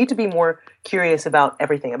think we need to be more curious about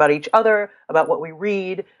everything, about each other, about what we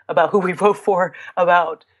read, about who we vote for,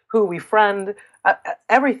 about who we friend,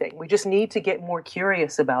 everything. We just need to get more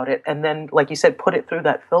curious about it. And then, like you said, put it through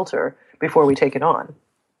that filter before we take it on.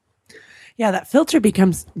 Yeah, that filter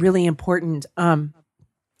becomes really important. And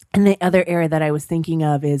the other area that I was thinking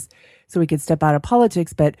of is, so we could step out of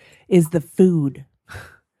politics, but is the food.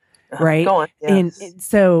 Right. Go on. Yes. And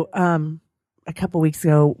so, a couple weeks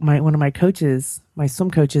ago, one of my coaches, my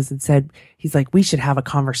swim coaches, had said, he's like, we should have a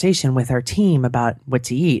conversation with our team about what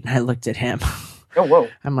to eat. And I looked at him. Oh, whoa.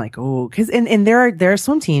 I'm like, oh, because and there are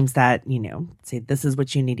swim teams that, say this is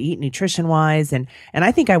what you need to eat nutrition wise. And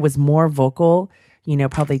I think I was more vocal,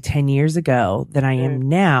 probably 10 years ago than I am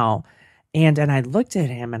now. And I looked at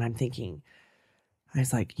him and I'm thinking, I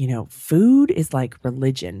was like, food is like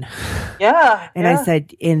religion. Yeah. And I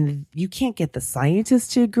said, and you can't get the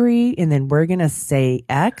scientists to agree. And then we're going to say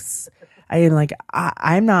X. I am like,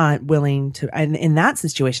 I'm not willing to, and in that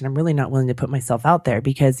situation, I'm really not willing to put myself out there,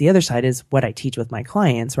 because the other side is what I teach with my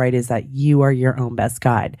clients, right? Is that you are your own best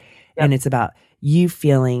guide. Yep. And it's about you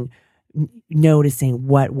noticing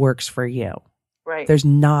what works for you. Right. There's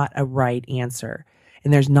not a right answer,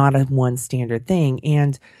 and there's not a one standard thing.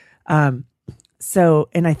 And, so,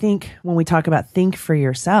 and I think when we talk about think for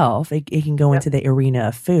yourself, it can go into the arena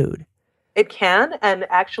of food. It can. And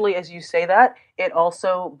actually, as you say that, it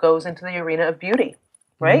also goes into the arena of beauty,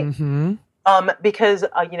 right? Mm-hmm. Because,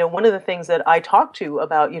 one of the things that I talk to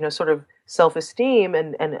about, sort of self-esteem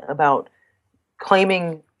and about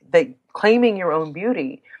claiming your own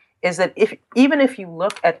beauty is that even if you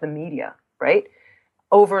look at the media, right,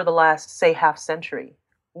 over the last, say, half century,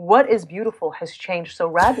 what is beautiful has changed so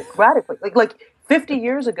radically. Like 50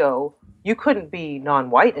 years ago, you couldn't be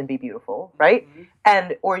non-white and be beautiful, right?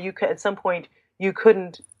 Mm-hmm. Or you could, at some point, you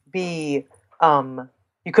couldn't be,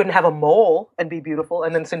 you couldn't have a mole and be beautiful,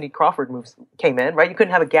 and then Cindy Crawford came in, right? You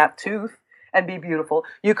couldn't have a gap tooth and be beautiful.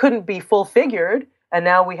 You couldn't be full-figured, and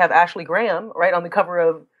now we have Ashley Graham, right, on the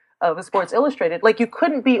cover of Sports Illustrated. Like, you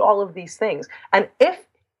couldn't be all of these things. And if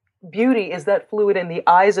beauty is that fluid in the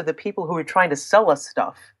eyes of the people who are trying to sell us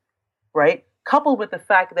stuff, right? Coupled with the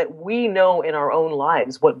fact that we know in our own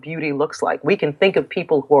lives what beauty looks like. We can think of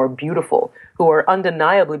people who are beautiful, who are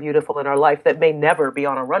undeniably beautiful in our life that may never be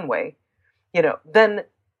on a runway, then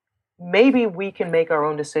maybe we can make our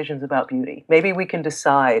own decisions about beauty. Maybe we can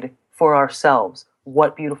decide for ourselves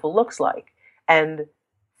what beautiful looks like and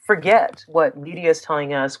forget what media is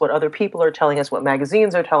telling us, what other people are telling us, what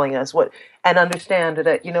magazines are telling us, and understand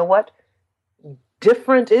that,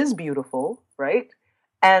 different is beautiful, right?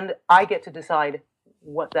 And I get to decide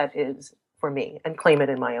what that is for me and claim it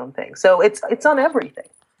in my own thing. So it's on everything.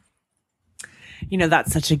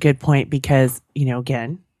 That's such a good point because,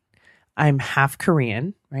 again, I'm half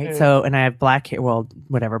Korean, right? Mm. So, and I have black hair,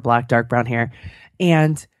 black, dark brown hair.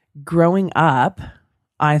 And growing up,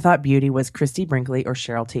 I thought beauty was Christy Brinkley or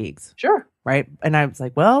Cheryl Tiegs. Sure. Right. And I was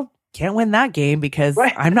like, well, can't win that game because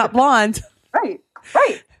I'm not blonde. Right.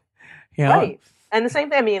 Yeah. Right. And the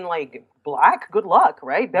same thing, black, good luck,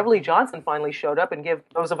 right? Beverly Johnson finally showed up and give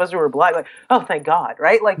those of us who were black, oh, thank God,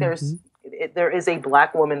 right? Like there is a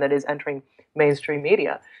black woman that is entering mainstream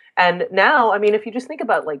media. And now, if you just think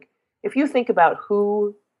about,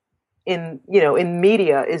 who in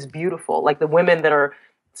media is beautiful, like the women that are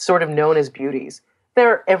sort of known as beauties,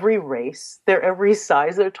 they're every race, they're every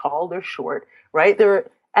size, they're tall, they're short, right?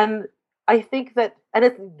 And I think that,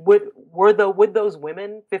 would those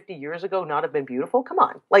women 50 years ago not have been beautiful? Come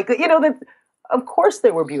on. Of course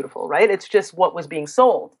they were beautiful, right? It's just what was being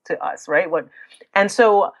sold to us, right? And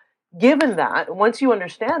so given that, once you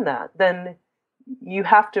understand that, then you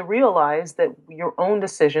have to realize that your own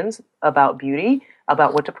decisions about beauty,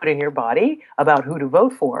 about what to put in your body, about who to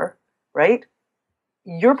vote for, right?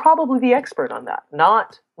 You're probably the expert on that,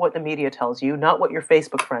 not what the media tells you, not what your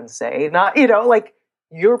Facebook friends say, not,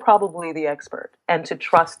 you're probably the expert, and to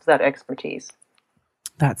trust that expertise.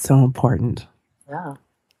 That's so important. Yeah.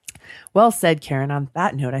 Well said, Karen. On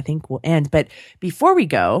that note, I think we'll end. But before we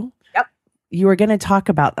go, you were going to talk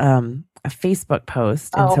about a Facebook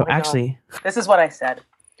post. And so actually, this is what I said.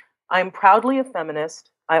 I'm proudly a feminist.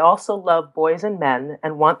 I also love boys and men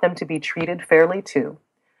and want them to be treated fairly too.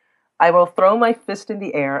 I will throw my fist in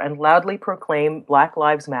the air and loudly proclaim Black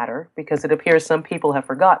Lives Matter because it appears some people have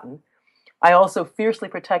forgotten. I also fiercely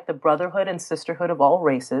protect the brotherhood and sisterhood of all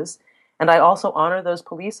races, and I also honor those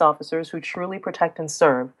police officers who truly protect and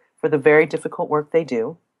serve for the very difficult work they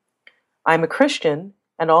do. I'm a Christian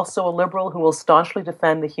and also a liberal who will staunchly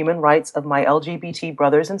defend the human rights of my LGBT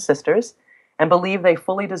brothers and sisters and believe they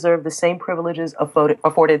fully deserve the same privileges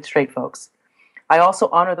afforded straight folks. I also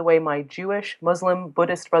honor the way my Jewish, Muslim,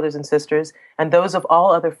 Buddhist brothers and sisters and those of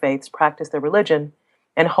all other faiths practice their religion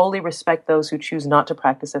and wholly respect those who choose not to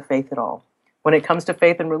practice a faith at all. When it comes to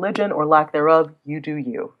faith and religion or lack thereof, you do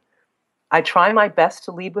you. I try my best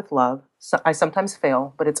to lead with love. I sometimes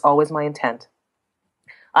fail, but it's always my intent.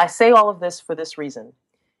 I say all of this for this reason.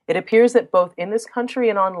 It appears that both in this country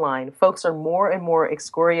and online, folks are more and more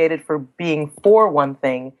excoriated for being for one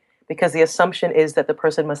thing because the assumption is that the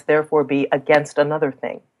person must therefore be against another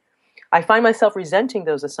thing. I find myself resenting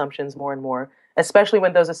those assumptions more and more, especially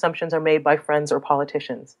when those assumptions are made by friends or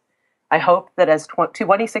politicians. I hope that as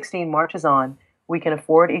 2016 marches on, we can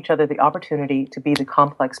afford each other the opportunity to be the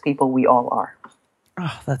complex people we all are.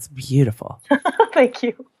 Oh, that's beautiful. Thank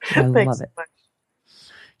you. I love it. So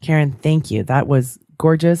Karen, thank you. That was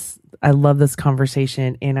gorgeous. I love this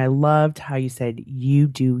conversation, and I loved how you said, you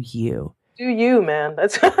do you. Do you, man.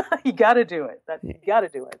 That's you got to do it. You got to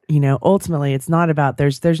do it. You know, ultimately, it's not about,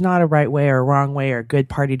 there's not a right way or a wrong way or a good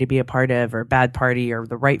party to be a part of or a bad party or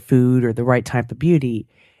the right food or the right type of beauty.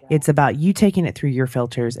 Yeah. It's about you taking it through your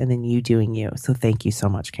filters and then you doing you. So thank you so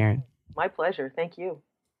much, Karen. My pleasure. Thank you.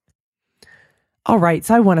 All right.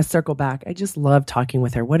 So I want to circle back. I just love talking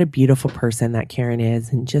with her. What a beautiful person that Karen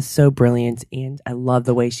is, and just so brilliant. And I love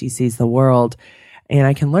the way she sees the world. And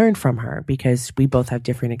I can learn from her because we both have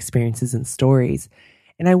different experiences and stories.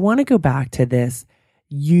 And I want to go back to this.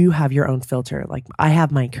 You have your own filter. Like I have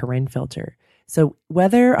my Corinne filter. So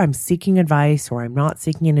whether I'm seeking advice or I'm not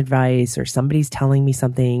seeking advice, or somebody's telling me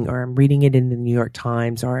something, or I'm reading it in the New York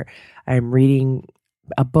Times, or I'm reading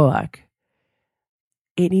a book,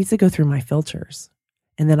 it needs to go through my filters.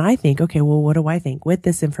 And then I think, okay, well, what do I think? With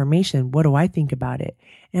this information, what do I think about it?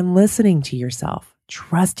 And listening to yourself,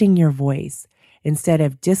 trusting your voice, instead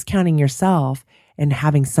of discounting yourself and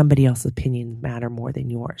having somebody else's opinion matter more than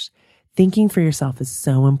yours. Thinking for yourself is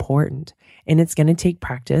so important. And it's going to take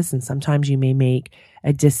practice. And sometimes you may make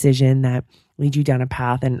a decision that leads you down a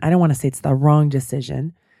path. And I don't want to say it's the wrong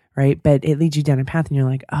decision, right? But it leads you down a path and you're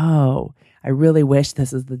like, oh, I really wish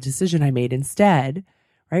this is the decision I made instead.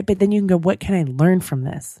 Right? But then you can go, what can I learn from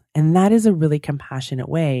this? And that is a really compassionate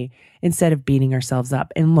way instead of beating ourselves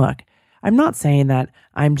up. And look, I'm not saying that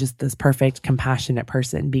I'm just this perfect, compassionate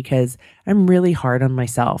person, because I'm really hard on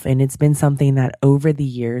myself. And it's been something that over the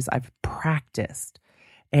years I've practiced.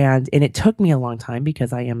 And it took me a long time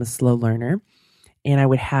because I am a slow learner. And I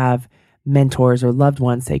would have mentors or loved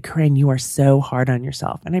ones say, Corinne, you are so hard on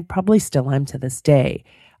yourself. And I probably still am to this day.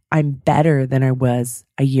 I'm better than I was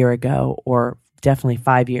a year ago, or definitely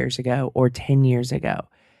 5 years ago, or 10 years ago.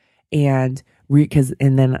 And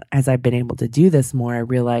then as I've been able to do this more, I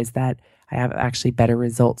realized that I have actually better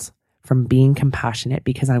results from being compassionate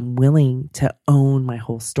because I'm willing to own my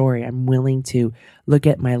whole story. I'm willing to look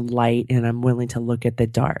at my light and I'm willing to look at the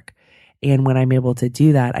dark. And when I'm able to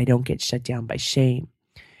do that, I don't get shut down by shame.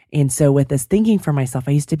 And so with this thinking for myself,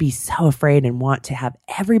 I used to be so afraid and want to have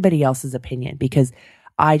everybody else's opinion because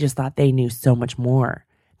I just thought they knew so much more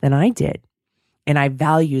than I did. And I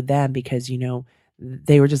valued them because, you know,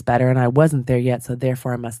 they were just better and I wasn't there yet. So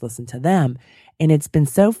therefore I must listen to them. And it's been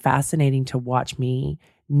so fascinating to watch me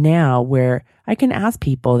now where I can ask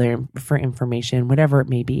people there for information, whatever it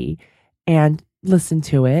may be, and listen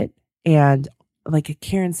to it. And like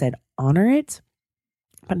Karen said, honor it,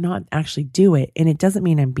 but not actually do it. And it doesn't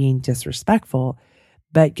mean I'm being disrespectful,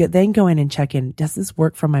 but then go in and check in. Does this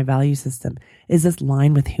work for my value system? Is this in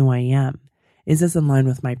line with who I am? Is this in line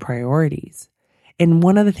with my priorities? And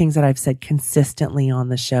one of the things that I've said consistently on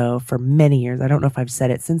the show for many years, I don't know if I've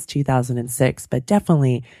said it since 2006, but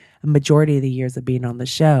definitely a majority of the years of being on the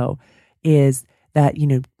show, is that, you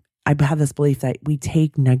know, I have this belief that we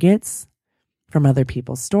take nuggets from other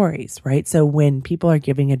people's stories, right? So when people are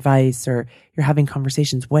giving advice or you're having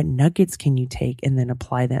conversations, what nuggets can you take and then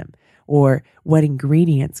apply them? Or what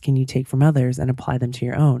ingredients can you take from others and apply them to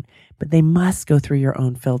your own? But they must go through your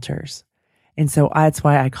own filters. And so that's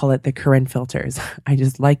why I call it the Corinne filters. I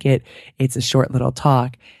just like it. It's a short little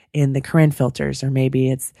talk in the Corinne filters, or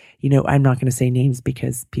maybe it's, you know, I'm not going to say names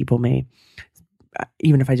because people may,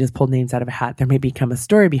 even if I just pulled names out of a hat, there may become a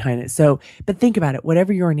story behind it. So, but think about it,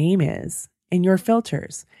 whatever your name is and your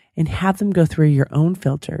filters, and have them go through your own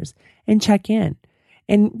filters and check in.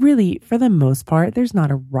 And really, for the most part, there's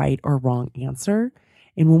not a right or wrong answer.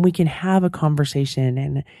 And when we can have a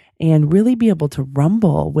conversation and really be able to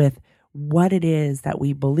rumble with what it is that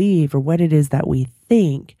we believe or what it is that we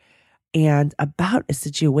think and about a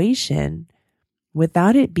situation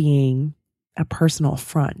without it being a personal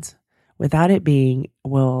affront, without it being,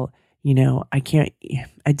 well, you know,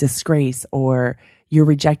 a disgrace, or you're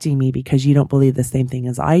rejecting me because you don't believe the same thing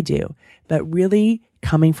as I do, but really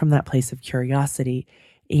coming from that place of curiosity.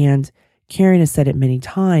 And Karen has said it many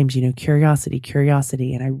times, you know,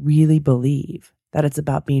 curiosity. And I really believe that it's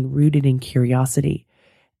about being rooted in curiosity.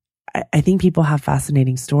 I think people have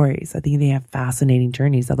fascinating stories. I think they have fascinating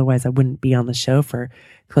journeys. Otherwise, I wouldn't be on the show for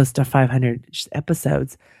close to 500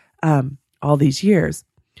 episodes all these years.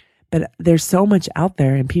 But there's so much out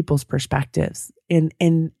there in people's perspectives.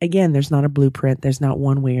 And again, there's not a blueprint. There's not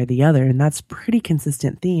one way or the other. And that's a pretty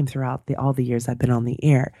consistent theme throughout all the years I've been on the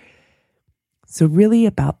air. So really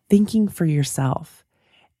about thinking for yourself.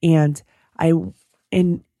 And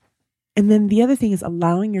then the other thing is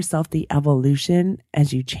allowing yourself the evolution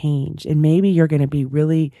as you change. And maybe you're going to be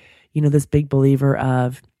really, this big believer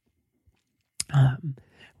of,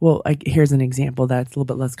 here's an example that's a little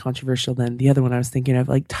bit less controversial than the other one I was thinking of,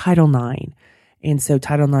 like Title IX. And so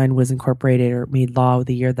Title IX was incorporated or made law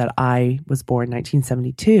the year that I was born,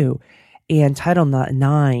 1972. And Title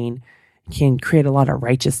IX can create a lot of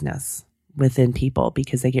righteousness within people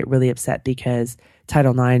because they get really upset because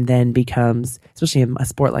Title IX then becomes, especially in a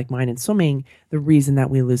sport like mine in swimming, the reason that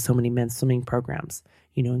we lose so many men's swimming programs,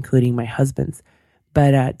 including my husband's.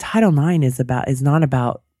 But Title IX is not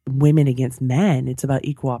about women against men. It's about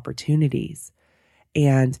equal opportunities.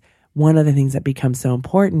 And one of the things that becomes so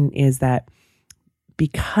important is that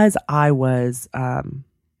because I was,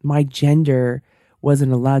 my gender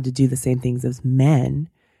wasn't allowed to do the same things as men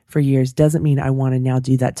for years, doesn't mean I want to now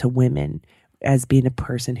do that to women as being a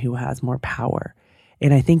person who has more power.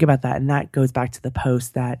 And I think about that, and that goes back to the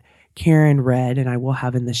post that Karen read, and I will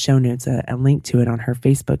have in the show notes a link to it on her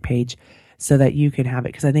Facebook page so that you can have it,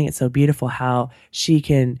 because I think it's so beautiful how she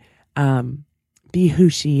can be who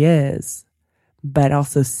she is, but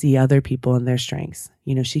also see other people and their strengths.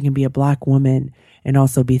 She can be a Black woman and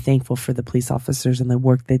also be thankful for the police officers and the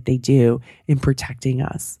work that they do in protecting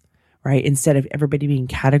us, right? Instead of everybody being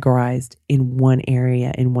categorized in one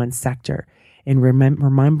area, in one sector, and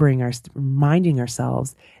reminding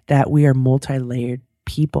ourselves that we are multi-layered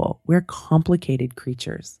people. We're complicated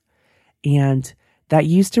creatures. And that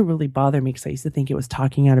used to really bother me because I used to think it was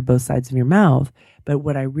talking out of both sides of your mouth. But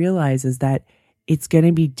what I realize is that it's going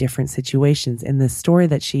to be different situations. And the story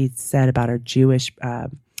that she said about our Jewish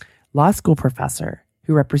law school professor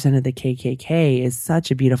who represented the KKK is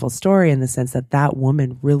such a beautiful story in the sense that that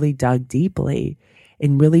woman really dug deeply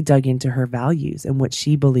and really dug into her values and what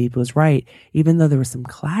she believed was right, even though there was some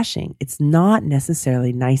clashing. It's not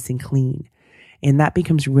necessarily nice and clean. And that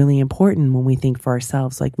becomes really important when we think for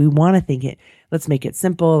ourselves. Like we want to think let's make it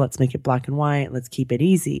simple. Let's make it black and white. Let's keep it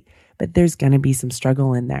easy. But there's going to be some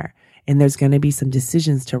struggle in there. And there's going to be some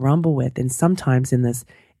decisions to rumble with. And sometimes in this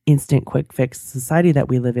instant quick fix society that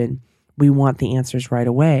we live in, we want the answers right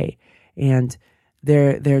away. And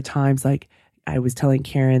there are times like I was telling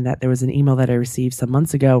Karen that there was an email that I received some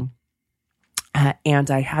months ago and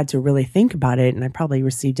I had to really think about it. And I probably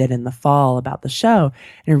received it in the fall about the show.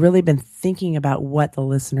 And I've really been thinking about what the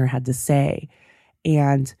listener had to say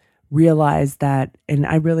and realized that, and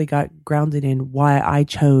I really got grounded in why I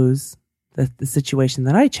chose the situation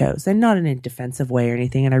that I chose, and not in a defensive way or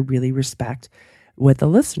anything. And I really respect what the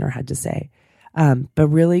listener had to say, but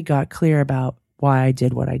really got clear about why I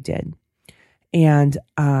did what I did. And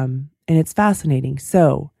it's fascinating.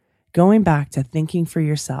 So going back to thinking for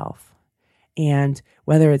yourself, and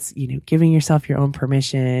whether it's, giving yourself your own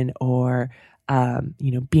permission or,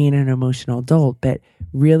 being an emotional adult, but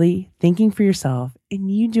really thinking for yourself and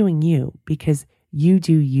you doing you because you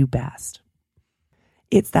do you best.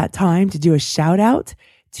 It's that time to do a shout out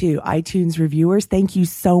to iTunes reviewers. Thank you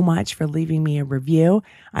so much for leaving me a review.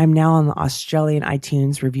 I'm now on the Australian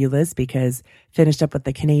iTunes review list because finished up with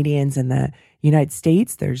the Canadians and the United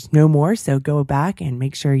States. There's no more. So go back and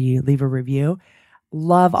make sure you leave a review.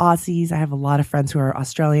 Love Aussies. I have a lot of friends who are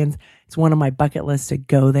Australians. It's one of my bucket lists to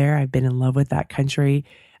go there. I've been in love with that country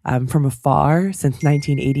from afar since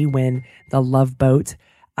 1980 when the Love Boat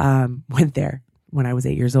went there when I was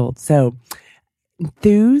 8 years old. So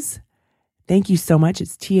Thuze, thank you so much.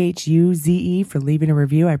 It's THUZE for leaving a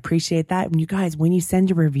review. I appreciate that. And you guys, when you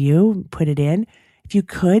send a review, put it in. If you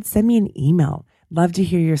could, send me an email. Love to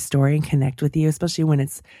hear your story and connect with you, especially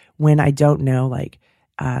when I don't know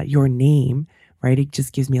your name, right? It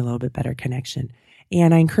just gives me a little bit better connection.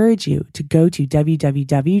 And I encourage you to go to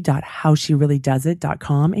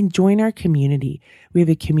www.howshereallydoesit.com and join our community. We have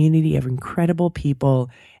a community of incredible people,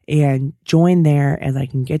 and join there as I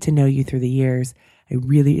can get to know you through the years.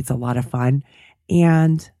 It's a lot of fun.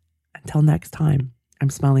 And until next time, I'm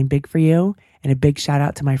smiling big for you, and a big shout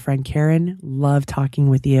out to my friend Karen. Love talking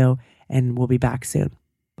with you, and we'll be back soon.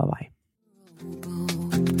 Bye-bye.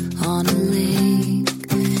 On a lake,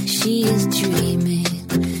 she is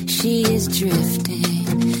dreaming, she is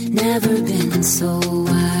drifting, never been so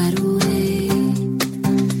wild.